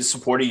is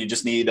supported. You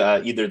just need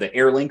either the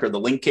Airlink or the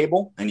Link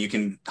cable, and you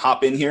can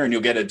hop in here, and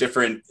you'll get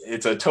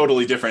it's a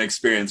totally different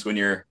experience when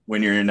you're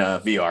in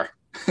VR.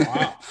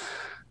 Wow!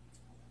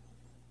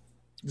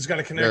 Just got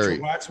to connect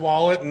your Wax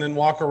wallet and then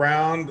walk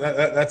around.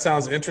 That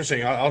sounds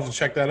interesting. I'll have to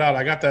check that out.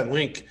 I got that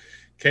Link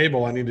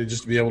cable. I need to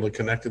just be able to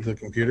connect it to the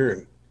computer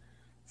and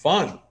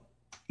fun.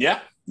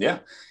 Yeah.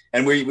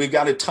 And we've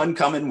got a ton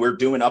coming. We're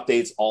doing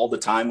updates all the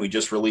time. We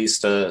just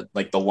released the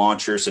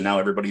launcher, so now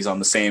everybody's on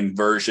the same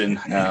version.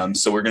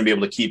 So we're going to be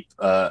able to keep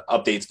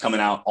updates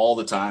coming out all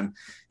the time.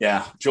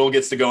 Yeah, Joel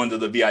gets to go into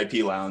the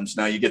VIP lounge.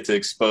 Now you get to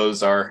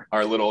expose our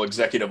little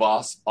executive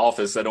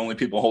office that only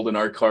people holding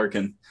our car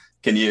can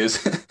use.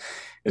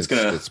 It's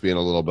being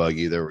a little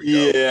buggy. There we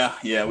go.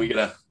 Yeah, we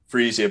gotta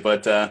freeze you,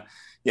 but.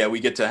 Yeah,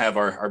 we get to have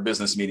our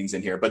business meetings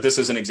in here, but this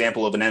is an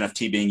example of an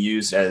NFT being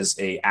used as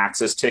a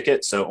access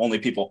ticket. So only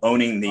people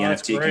owning the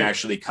NFT can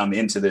actually come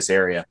into this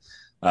area.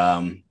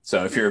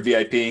 So if you're a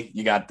VIP,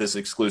 you got this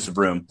exclusive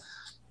room.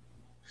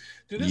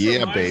 Dude,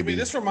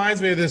 this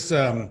reminds me of this.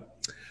 I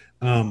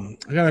gotta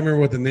remember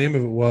what the name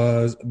of it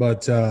was,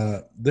 but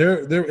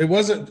it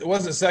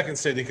wasn't Second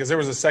City because there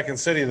was a Second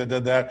City that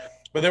did that.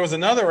 But there was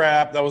another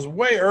app that was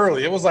way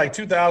early. It was like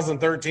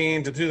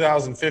 2013 to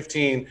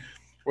 2015.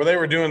 Where they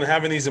were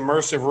having these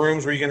immersive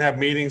rooms where you can have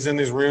meetings in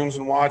these rooms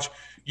and watch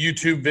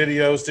YouTube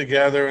videos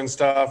together and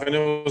stuff. And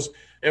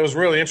it was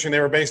really interesting. They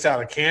were based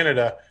out of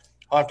Canada.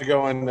 I'll have to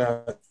go and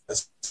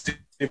see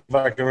if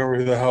I can remember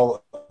who the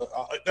hell.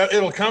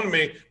 It'll come to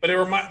me. But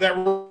that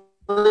room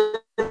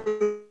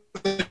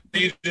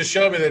you just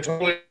showed me that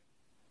totally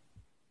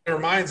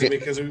reminds me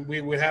because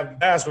we have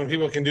past when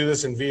people can do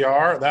this in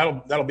VR.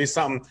 That'll be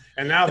something.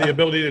 And now the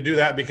ability to do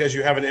that because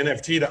you have an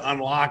NFT to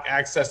unlock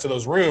access to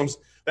those rooms.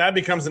 that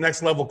becomes the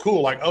next level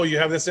cool. Like, oh, you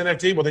have this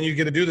NFT, well, then you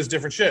get to do this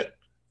different shit.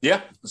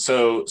 Yeah.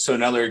 So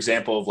another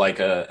example of like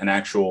an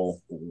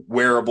actual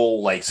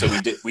wearable, like, so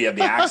we have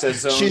the access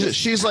zone.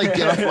 She's like,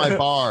 get off my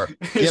bar.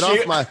 Get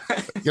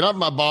off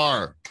my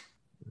bar.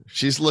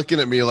 She's looking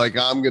at me like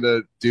I'm going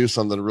to do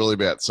something really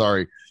bad.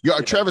 Sorry.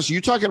 Travis, are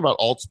you talking about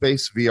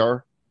Altspace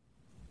VR?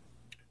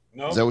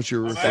 No. Is that what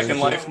you're referring to? Second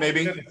Life,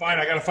 maybe?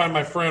 I got to find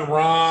my friend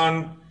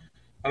Ron.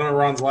 I don't know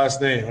Ron's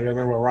last name. I got to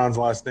remember what Ron's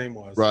last name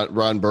was.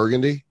 Ron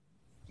Burgundy?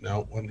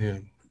 No, wasn't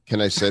him.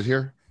 Can I sit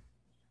here?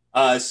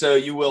 So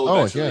you will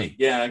eventually.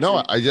 Yeah.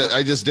 No, I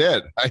just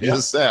did. I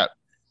just sat.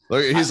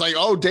 He's like,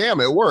 oh,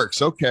 damn, it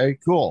works. Okay,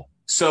 cool.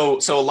 So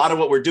a lot of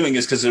what we're doing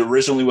is because it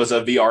originally was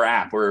a VR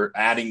app. We're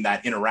adding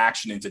that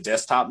interaction into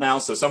desktop now.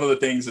 So some of the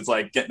things it's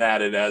like getting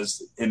added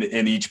as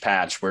in each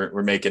patch.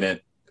 We're making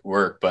it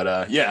work.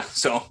 But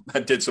so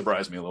that did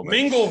surprise me a little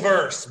bit.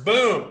 Mingleverse,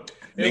 boom.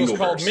 It was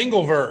called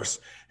Mingleverse,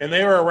 and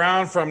they were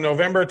around from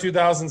November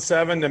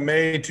 2007 to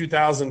May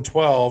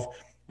 2012.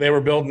 They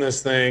were building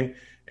this thing.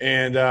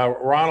 And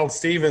Ronald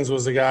Stevens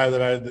was the guy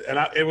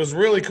it was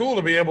really cool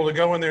to be able to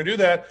go in there and do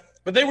that.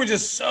 But they were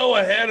just so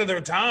ahead of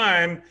their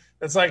time.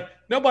 It's like,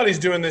 nobody's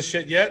doing this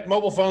shit yet.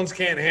 Mobile phones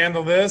can't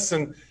handle this.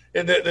 And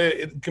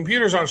the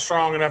computers aren't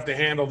strong enough to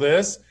handle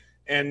this.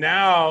 And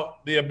now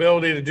the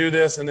ability to do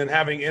this and then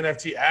having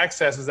NFT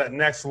access is that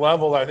next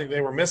level I think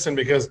they were missing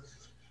because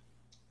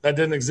that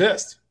didn't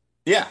exist.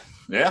 Yeah.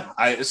 Yeah.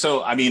 A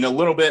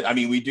little bit. I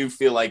mean, we do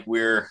feel like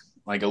we're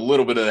like a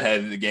little bit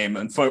ahead of the game.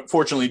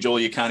 Unfortunately, Joel,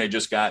 you kind of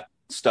just got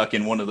stuck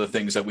in one of the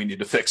things that we need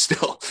to fix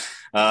still.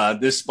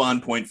 This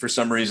spawn point, for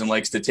some reason,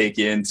 likes to take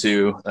you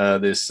into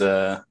this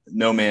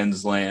no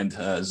man's land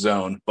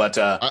zone. But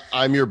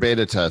I'm your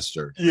beta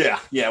tester.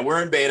 Yeah,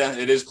 we're in beta.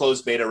 It is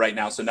closed beta right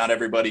now, so not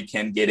everybody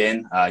can get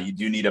in. You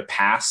do need a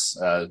pass.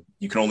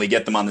 You can only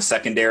get them on the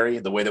secondary.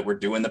 The way that we're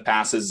doing the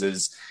passes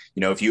is,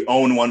 if you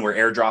own one, we're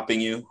airdropping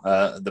you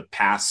the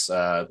pass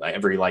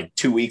every like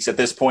 2 weeks at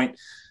this point.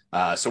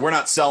 So we're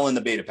not selling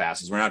the beta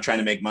passes. We're not trying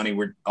to make money.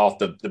 We're off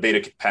the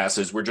beta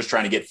passes. We're just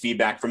trying to get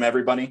feedback from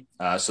everybody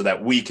so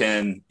that we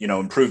can,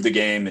 improve the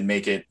game and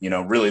make it,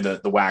 really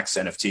the Wax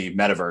NFT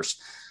metaverse.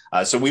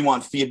 So we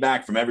want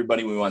feedback from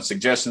everybody. We want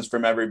suggestions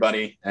from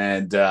everybody.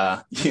 And,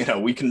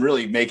 we can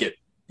really make it,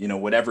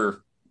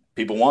 whatever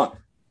people want.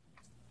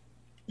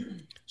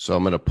 So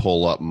I'm going to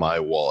pull up my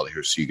wallet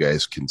here so you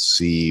guys can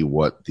see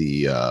what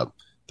the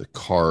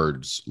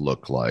cards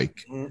look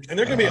like. And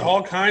there can be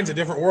all kinds of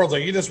different worlds.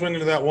 Like you just went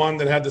into that one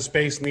that had the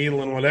Space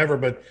Needle and whatever,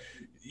 but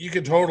you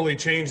could totally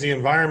change the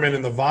environment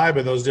and the vibe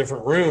of those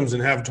different rooms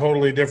and have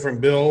totally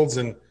different builds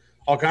and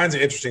all kinds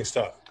of interesting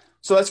stuff.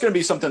 So that's going to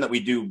be something that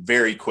we do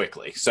very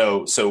quickly.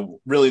 So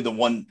really the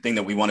one thing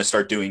that we want to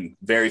start doing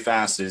very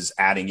fast is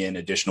adding in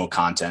additional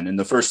content. And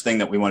the first thing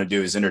that we want to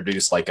do is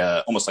introduce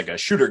almost like a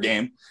shooter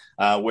game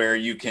where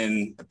you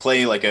can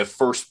play like a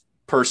first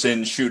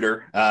person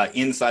shooter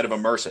inside of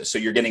Immersys. So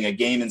you're getting a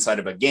game inside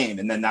of a game.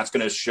 And then that's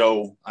going to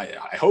show, I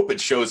hope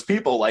it shows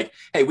people like,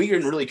 hey, we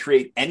can really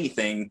create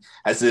anything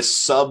as this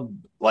sub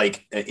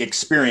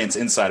experience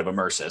inside of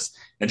Immersys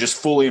and just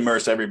fully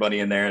immerse everybody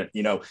in there.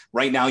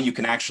 Right now you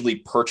can actually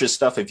purchase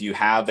stuff if you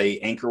have a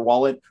Anchor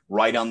wallet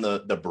right on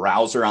the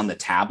browser on the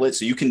tablet.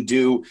 So you can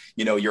do,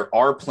 your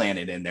R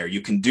Planet in there.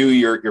 You can do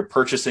your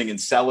purchasing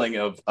and selling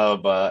of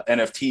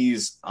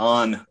NFTs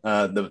on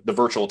the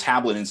virtual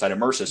tablet inside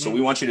Immersys. So we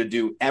want you to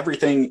do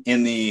everything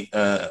in the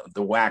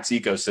Wax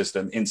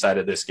ecosystem inside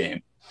of this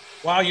game.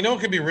 Wow. What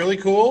could be really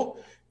cool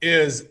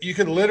is you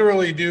could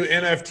literally do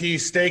NFT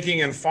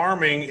staking and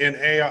farming in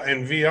AR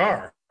and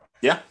VR.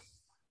 Yeah.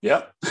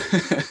 Yep.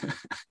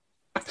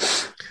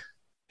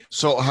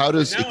 So how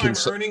does now I'm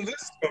earning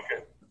this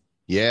token?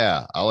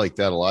 Yeah, I like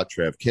that a lot,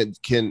 Trev.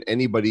 Can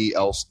anybody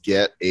else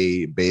get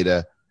a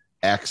beta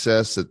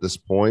access at this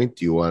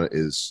point? Are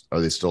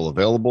they still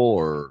available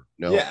or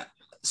no? Yeah.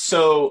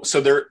 So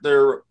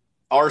there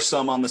are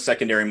some on the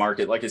secondary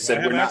market. Like I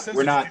said,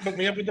 we're not hook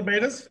me up with the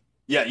betas.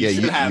 Yeah, you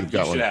should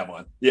have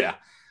one. Yeah.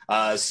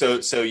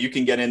 So you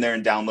can get in there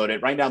and download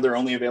it. Right now, they're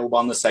only available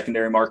on the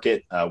secondary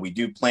market. We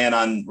do plan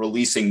on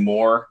releasing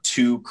more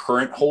to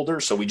current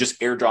holders. So we just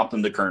airdrop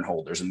them to current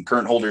holders, and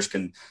current holders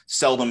can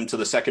sell them to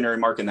the secondary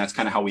market. And that's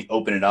kind of how we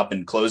open it up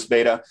in closed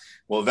beta.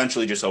 We'll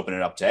eventually just open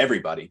it up to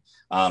everybody.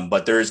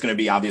 But there is going to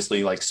be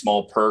obviously like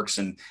small perks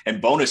and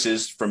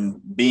bonuses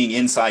from being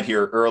inside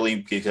here early,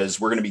 because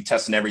we're going to be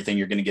testing everything.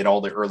 You're going to get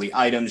all the early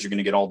items. You're going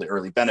to get all the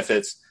early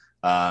benefits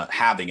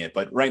having it.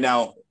 But right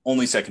now,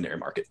 only secondary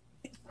market.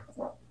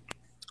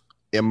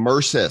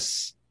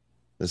 Immersys.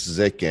 This is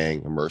it,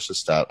 gang.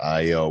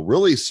 Immersys.io.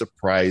 Really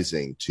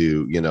surprising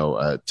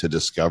to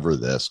discover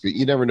this.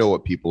 You never know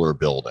what people are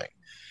building.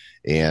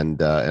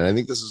 And I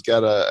think this has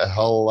got a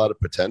hell of a lot of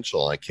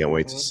potential. I can't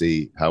wait to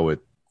see how it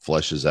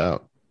fleshes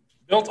out.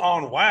 Built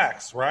on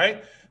Wax,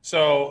 right?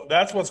 So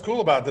that's what's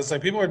cool about this.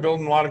 Like, people are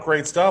building a lot of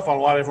great stuff on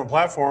a lot of different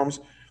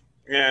platforms.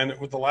 And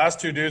with the last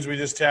two dudes we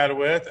just chatted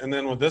with, and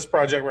then with this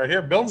project right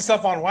here, building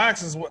stuff on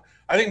Wax is what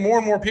I think more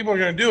and more people are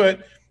going to do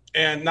it.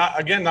 And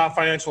not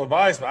financial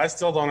advice, but I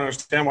still don't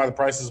understand why the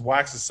price of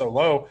wax is so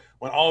low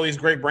when all these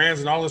great brands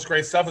and all this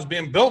great stuff is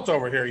being built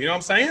over here. You know what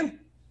I'm saying?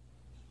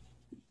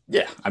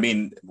 Yeah, I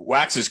mean,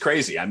 wax is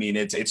crazy. I mean,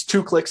 it's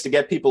 2 clicks to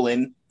get people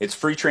in. It's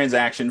free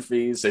transaction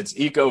fees. It's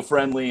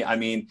eco-friendly. I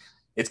mean,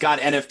 it's got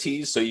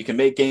NFTs, so you can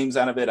make games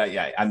out of it.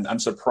 I'm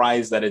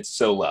surprised that it's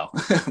so low.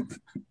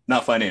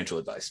 Not financial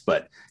advice,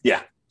 but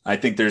yeah, I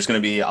think there's going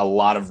to be a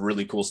lot of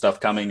really cool stuff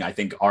coming. I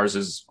think ours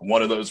is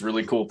one of those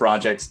really cool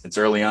projects. It's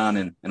early on,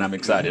 and I'm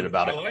excited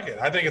about it. I like it.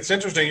 I think it's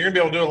interesting. You're going to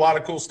be able to do a lot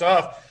of cool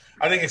stuff.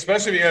 I think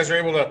especially if you guys are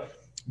able to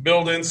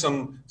build in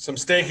some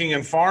staking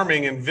and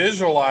farming and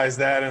visualize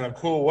that in a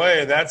cool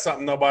way. That's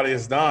something nobody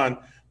has done.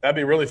 That'd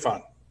be really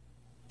fun.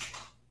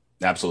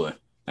 Absolutely.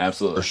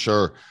 For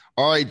sure.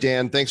 All right,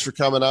 Dan, thanks for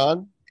coming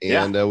on.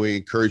 And we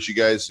encourage you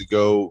guys to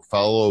go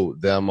follow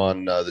them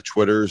on the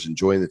Twitters and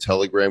join the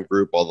Telegram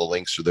group. All the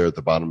links are there at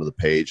the bottom of the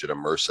page at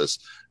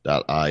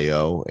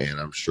immersys.io. And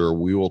I'm sure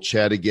we will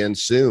chat again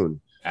soon.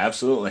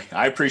 Absolutely.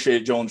 I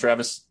appreciate it, Joel and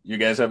Travis. You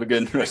guys have a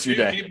good rest of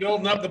your day. Keep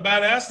building up the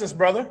badassness,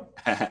 brother.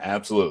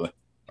 Absolutely.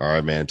 All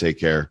right, man. Take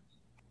care.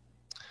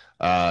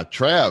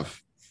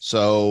 Trav.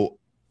 So,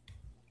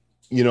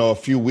 a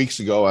few weeks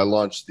ago, I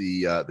launched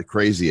the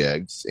crazy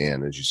eggs,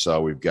 and as you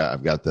saw, I've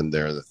got them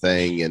there in the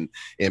thing,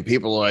 and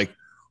people are like,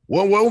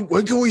 well,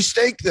 when can we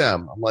stake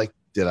them? I'm like,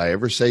 did I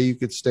ever say you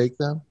could stake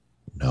them?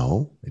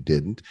 No, I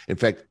didn't. In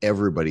fact,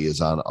 everybody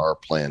is on our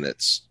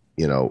planet's,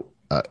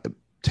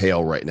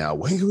 tail right now.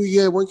 When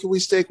can we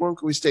stake?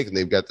 And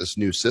they've got this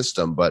new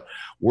system, but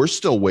we're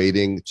still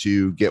waiting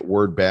to get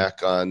word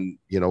back on,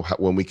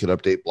 when we can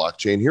update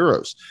Blockchain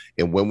Heroes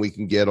and when we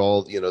can get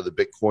all, the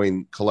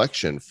Bitcoin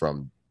collection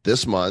from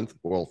this month,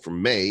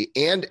 from May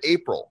and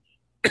April.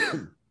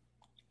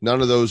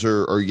 None of those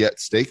are yet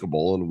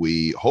stakeable, and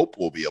we hope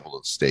we'll be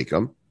able to stake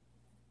them.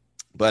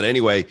 But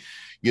anyway,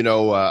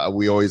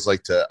 we always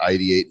like to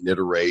ideate and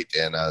iterate.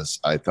 And as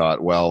I thought,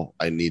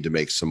 I need to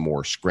make some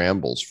more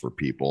scrambles for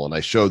people. And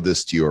I showed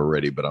this to you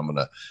already, but I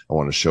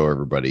want to show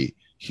everybody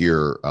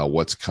here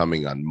what's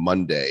coming on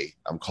Monday.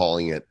 I'm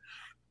calling it,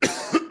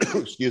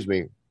 excuse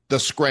me, the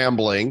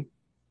scrambling.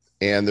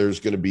 And there's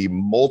going to be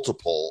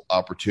multiple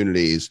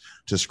opportunities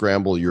to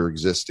scramble your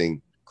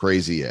existing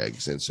crazy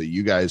eggs. And so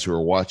you guys who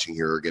are watching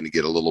here are going to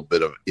get a little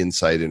bit of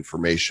inside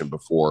information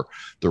before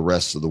the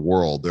rest of the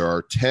world. There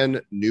are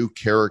 10 new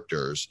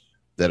characters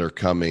that are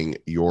coming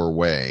your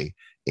way,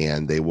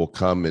 and they will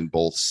come in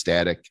both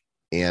static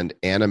and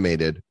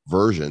animated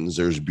versions.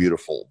 There's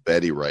beautiful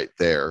Betty right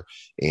there.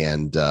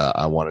 And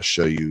I want to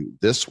show you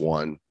this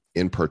one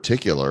in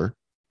particular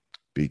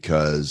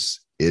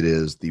because it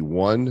is the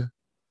one,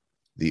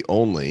 the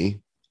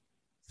only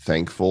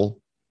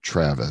thankful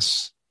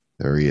Travis.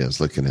 There he is.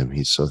 Look at him.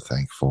 He's so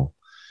thankful.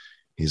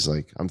 He's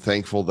like, I'm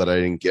thankful that I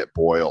didn't get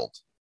boiled.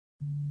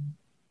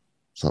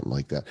 Something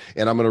like that.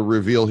 And I'm going to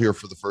reveal here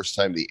for the first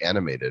time the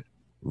animated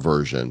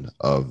version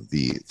of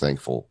the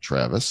thankful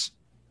Travis.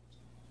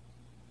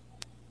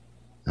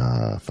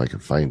 If I can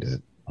find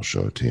it, I'll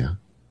show it to you.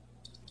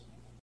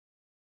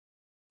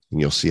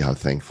 And you'll see how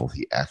thankful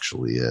he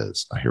actually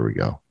is. Here we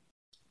go.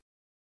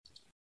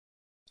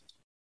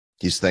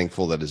 He's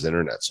thankful that his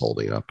internet's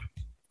holding up.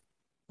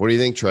 What do you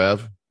think,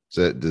 Trav?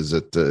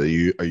 Are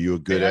you a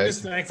good egg? I'm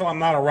just thankful I'm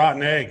not a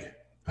rotten egg.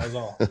 That's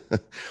all.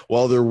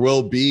 Well, there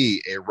will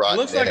be a rotten egg. It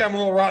looks like I'm a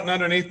little rotten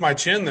underneath my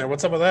chin there.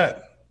 What's up with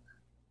that?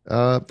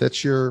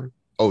 That's your,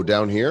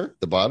 down here,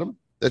 the bottom?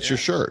 That's your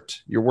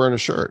shirt. You're wearing a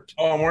shirt.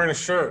 Oh, I'm wearing a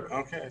shirt.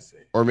 Okay, I see.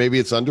 Or maybe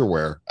it's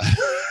underwear.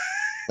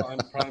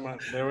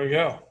 There we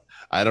go.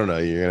 I don't know.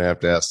 You're going to have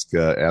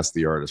to ask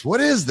the artist.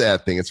 What is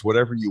that thing? It's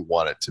whatever you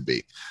want it to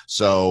be.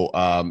 So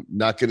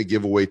not going to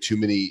give away too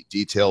many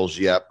details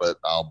yet, but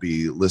I'll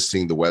be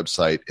listing the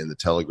website in the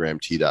Telegram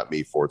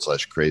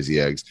t.me/crazy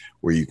eggs,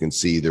 where you can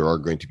see there are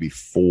going to be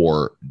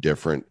 4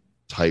 different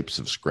types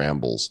of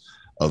scrambles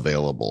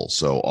available.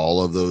 So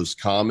all of those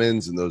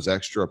commons and those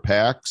extra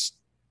packs,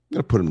 I'm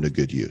going to put them to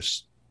good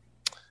use.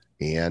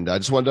 And I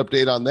just wanted to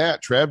update on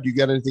that. Trav, do you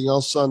got anything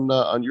else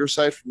on your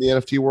side from the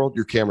NFT world?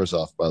 Your camera's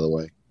off, by the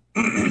way.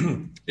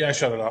 Yeah, I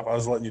shut it off. I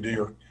was letting you do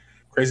your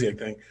crazy egg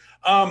thing.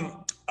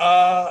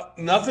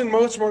 Nothing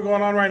much more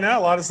going on right now.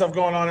 A lot of stuff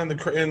going on in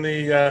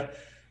the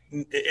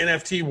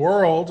NFT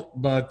world,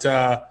 but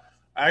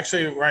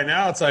actually right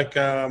now it's like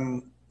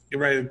getting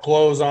ready to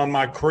close on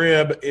my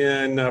crib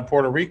in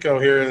Puerto Rico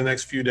here in the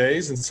next few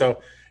days, and so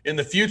in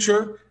the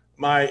future,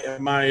 my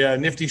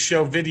Nifty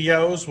show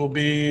videos will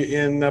be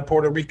in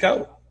Puerto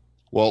Rico.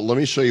 Well, let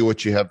me show you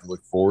what you have to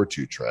look forward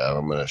to, Trav.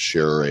 I'm going to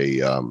share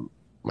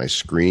my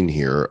screen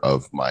here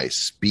of my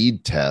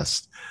speed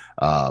test.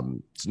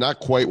 It's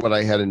not quite what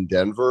I had in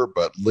Denver,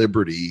 but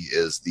Liberty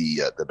is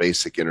the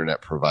basic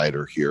internet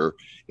provider here,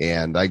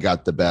 and I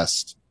got the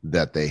best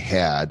that they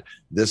had.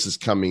 This is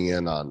coming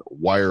in on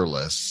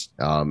wireless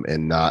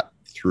and not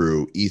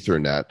through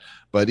Ethernet.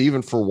 But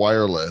even for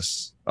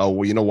wireless,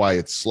 you know why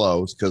it's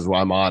slow? It's because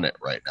I'm on it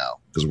right now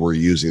because we're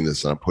using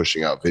this and I'm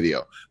pushing out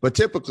video. But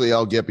typically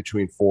I'll get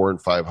between 400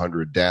 and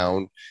 500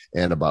 down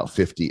and about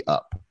 50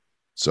 up.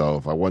 So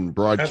if I wasn't That's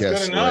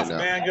broadcasting good enough, right now,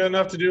 man. Good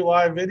enough to do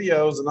live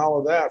videos and all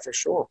of that for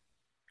sure.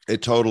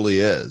 it totally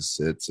is.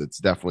 It's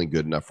definitely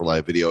good enough for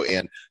live video.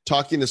 And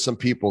talking to some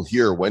people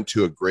here, went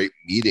to a great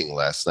meeting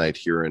last night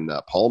here in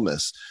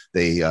Palmas.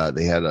 They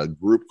had a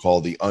group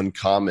called the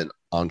Uncommon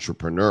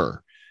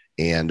Entrepreneur,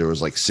 and there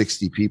was like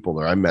 60 people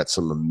there. I met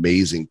some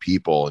amazing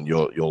people, and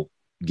you'll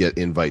get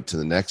invite to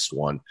the next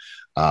one.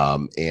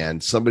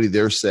 And somebody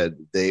there said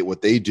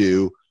what they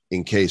do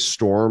in case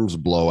storms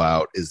blow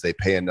out is they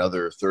pay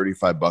another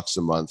 $35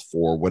 a month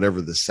for whatever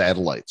the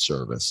satellite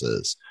service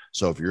is.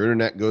 So if your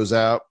internet goes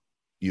out,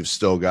 you've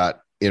still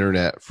got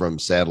internet from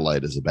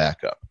satellite as a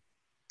backup.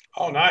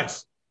 Oh,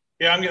 nice.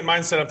 Yeah, I'm getting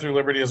mine set up through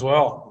Liberty as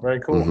well.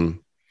 Very cool. Mm-hmm.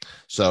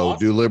 So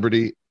awesome. Do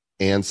Liberty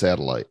and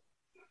satellite.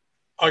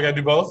 Oh, I got to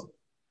do both?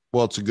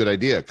 Well, it's a good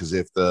idea because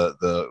if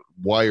the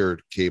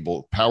wired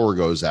cable power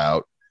goes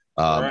out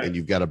right. and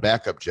you've got a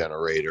backup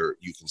generator,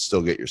 you can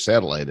still get your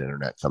satellite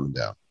internet coming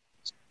down.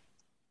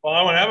 Well,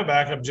 I want to have a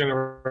backup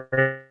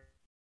generator.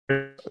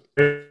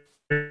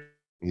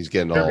 He's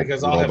getting all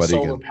because I'll have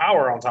solar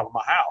power on top of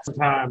my house.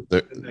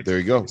 There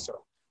you go.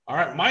 So, all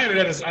right, my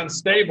internet is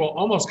unstable,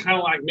 almost kind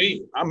of like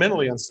me. I'm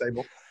mentally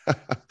unstable.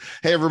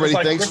 Hey, everybody!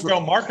 Like thanks.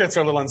 Crypto markets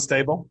are a little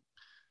unstable.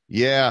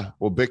 Yeah,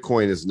 well,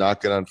 Bitcoin is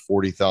knocking on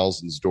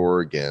 40,000's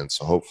door again,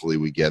 so hopefully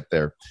we get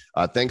there.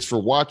 Thanks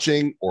for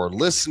watching or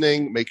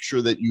listening. Make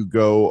sure that you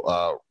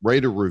go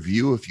write a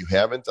review if you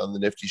haven't on the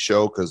Nifty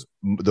Show, because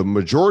the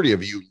majority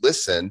of you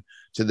listen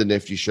to the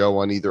Nifty Show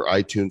on either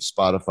iTunes,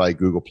 Spotify,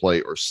 Google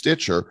Play, or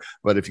Stitcher.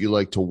 But if you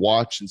like to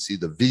watch and see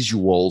the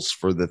visuals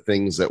for the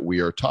things that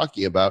we are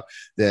talking about,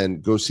 then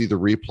go see the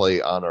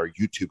replay on our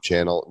YouTube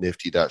channel,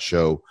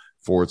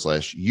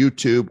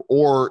 nifty.show/YouTube.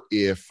 Or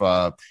if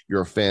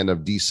you're a fan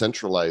of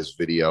decentralized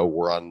video,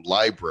 we're on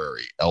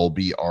Library,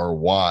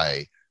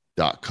 LBRY.com,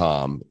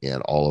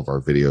 and all of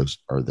our videos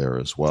are there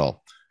as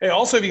well. Hey,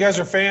 also, if you guys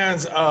are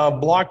fans of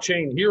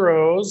Blockchain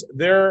Heroes,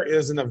 there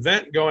is an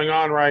event going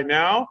on right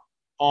now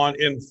on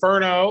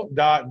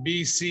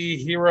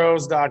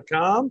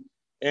inferno.bcheroes.com.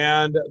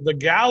 And the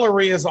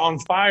gallery is on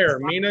fire.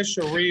 Mina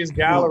Cherie's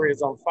gallery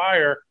is on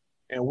fire,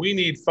 and we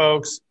need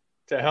folks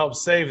to help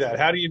save that.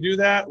 How do you do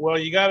that? Well,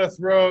 you got to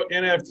throw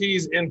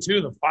NFTs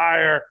into the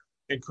fire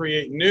and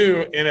create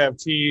new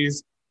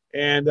NFTs.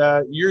 And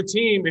your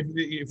team,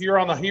 if you're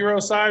on the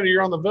hero side or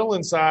you're on the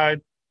villain side,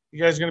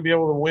 you guys are going to be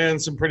able to win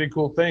some pretty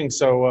cool things.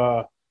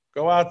 So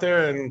go out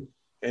there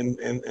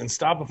and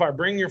stop a fire.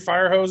 Bring your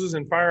fire hoses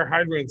and fire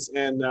hydrants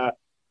and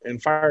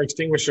fire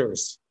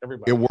extinguishers,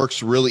 everybody. It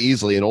works really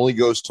easily. It only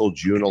goes till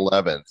June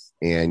 11th,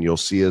 and you'll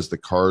see as the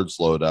cards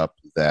load up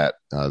that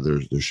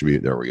there should be,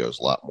 there we go,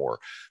 a lot more,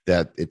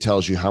 that it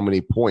tells you how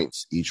many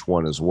points each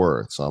one is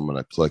worth. So I'm going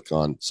to click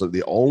on, so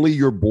only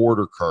your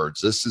border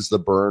cards. This is the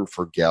burn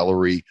for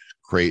gallery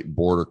crate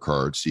border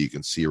cards. So you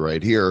can see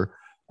right here,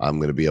 I'm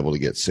going to be able to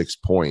get 6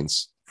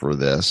 points for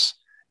this,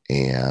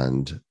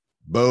 and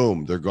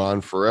boom, they're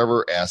gone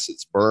forever.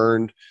 Assets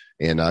burned.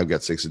 And I've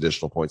got 6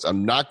 additional points.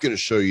 I'm not going to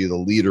show you the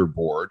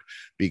leaderboard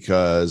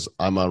because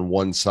I'm on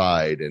one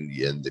side, and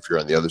if you're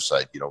on the other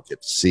side, you don't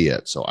get to see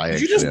it. So Did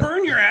you just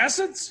burn your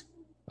assets?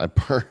 I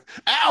burn.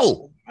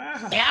 Ow!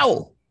 Wow.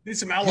 Ow! Need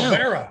some aloe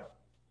vera.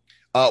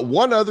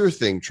 One other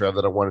thing, Trev,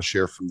 that I want to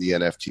share from the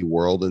NFT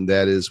world, and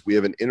that is we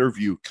have an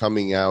interview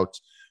coming out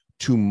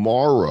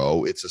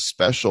tomorrow. It's a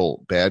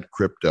special Bad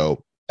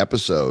Crypto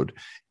episode,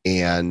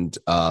 and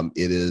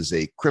it is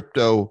a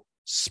crypto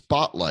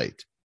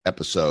spotlight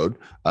episode,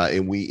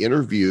 and we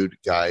interviewed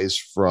guys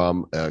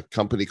from a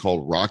company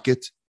called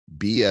Rocket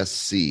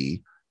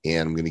BSC,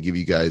 and I'm going to give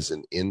you guys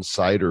an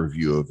insider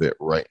view of it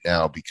right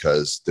now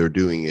because they're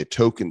doing a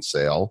token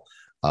sale.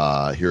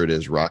 Here it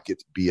is,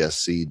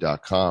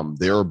 rocketbsc.com.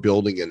 They're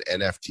building an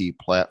NFT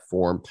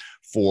platform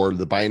for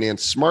the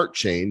Binance Smart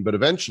Chain, but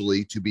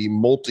eventually to be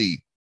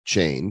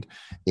multi-chained,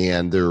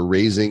 and they're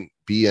raising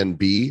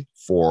BNB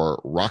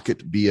for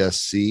Rocket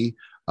BSC.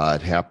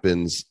 It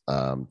happens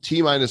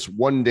T-minus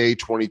 1 day,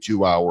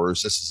 22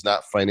 hours. This is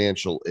not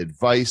financial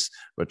advice,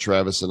 but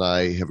Travis and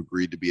I have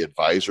agreed to be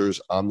advisors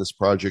on this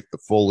project. The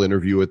full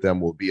interview with them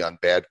will be on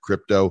Bad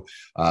Crypto,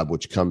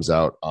 which comes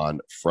out on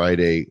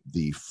Friday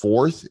the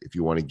 4th, if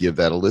you want to give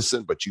that a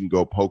listen. But you can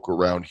go poke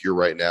around here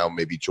right now,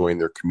 maybe join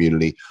their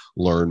community,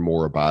 learn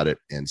more about it,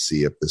 and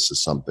see if this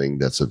is something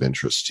that's of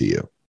interest to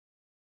you.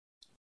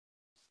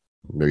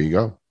 There you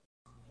go.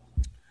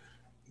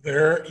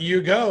 There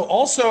you go.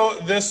 Also,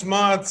 this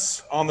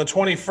month, on the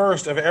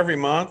 21st of every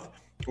month,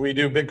 we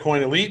do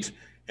Bitcoin Elite.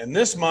 And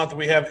this month,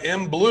 we have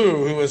M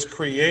Blue, who is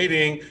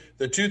creating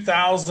the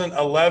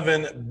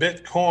 2011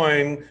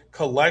 Bitcoin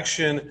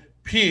collection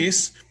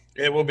piece.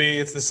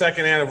 It's the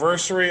second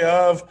anniversary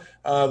of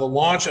the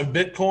launch of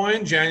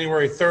Bitcoin,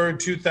 January 3rd,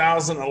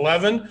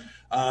 2011.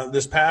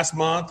 This past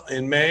month,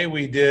 in May,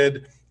 we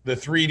did the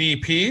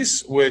 3D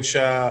piece, which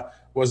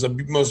was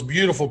the most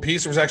beautiful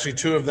piece. There was actually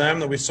 2 of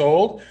them that we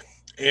sold.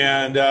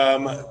 And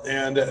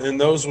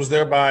those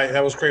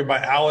that was created by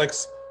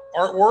Alex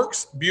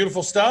Artworks.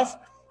 Beautiful stuff.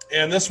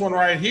 And this one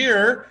right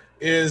here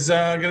is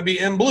going to be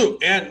in blue.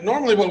 And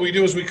normally what we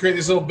do is we create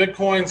these little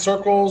Bitcoin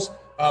circles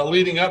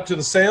leading up to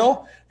the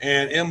sale,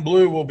 and in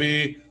blue will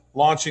be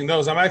launching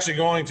those. I'm actually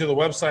going to the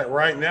website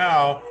right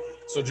now,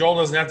 so Joel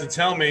doesn't have to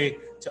tell me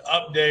to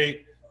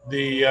update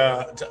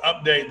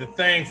the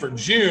thing for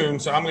June.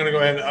 So I'm going to go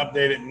ahead and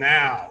update it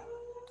now.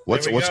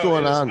 What's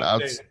going on?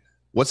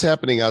 What's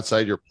happening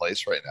outside your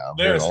place right now?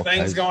 There's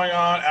things going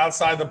on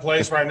outside the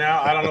place right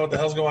now. I don't know what the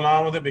hell's going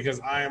on with it because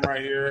I am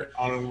right here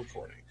on a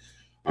recording.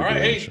 All right.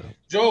 Hey,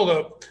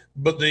 Joel,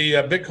 but the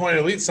Bitcoin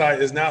Elite site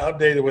is now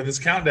updated with its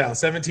countdown.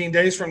 17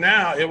 days from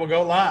now, it will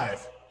go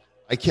live.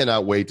 I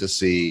cannot wait to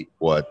see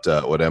what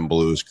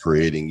MBlue is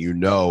creating. You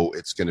know,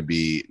 it's going to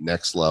be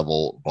next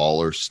level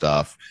baller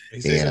stuff.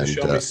 He said he's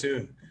going to show me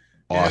soon.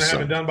 Awesome.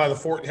 Have them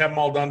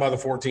all done by the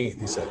 14th,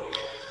 he said.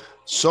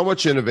 So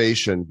much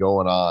innovation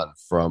going on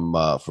from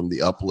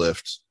the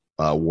Uplift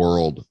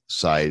world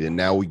side, and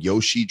now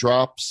Yoshi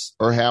drops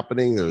are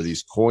happening. There are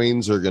these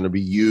coins are going to be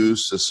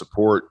used to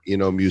support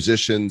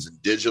musicians and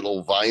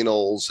digital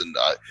vinyls, and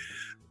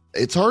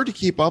it's hard to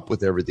keep up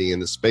with everything in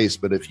the space.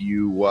 But if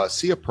you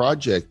see a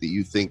project that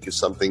you think is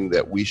something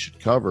that we should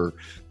cover,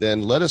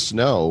 then let us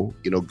know.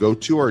 Go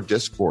to our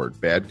Discord,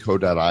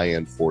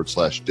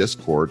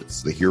 badco.in/Discord.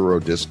 It's the Hero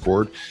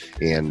Discord,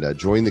 and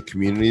join the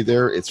community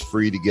there. It's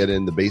free to get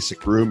in the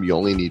basic room. You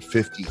only need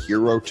 50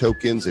 Hero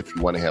tokens if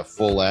you want to have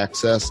full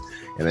access.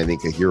 And I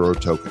think a Hero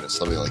token is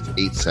something like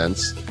 8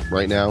 cents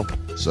right now.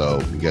 So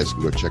you guys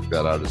can go check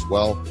that out as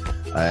well.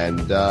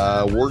 And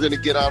we're going to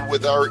get on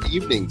with our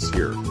evenings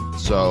here.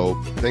 So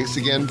thanks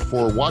again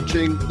for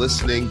watching,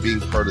 listening,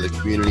 being part of the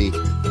community.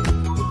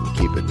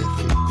 Keep it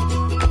nifty.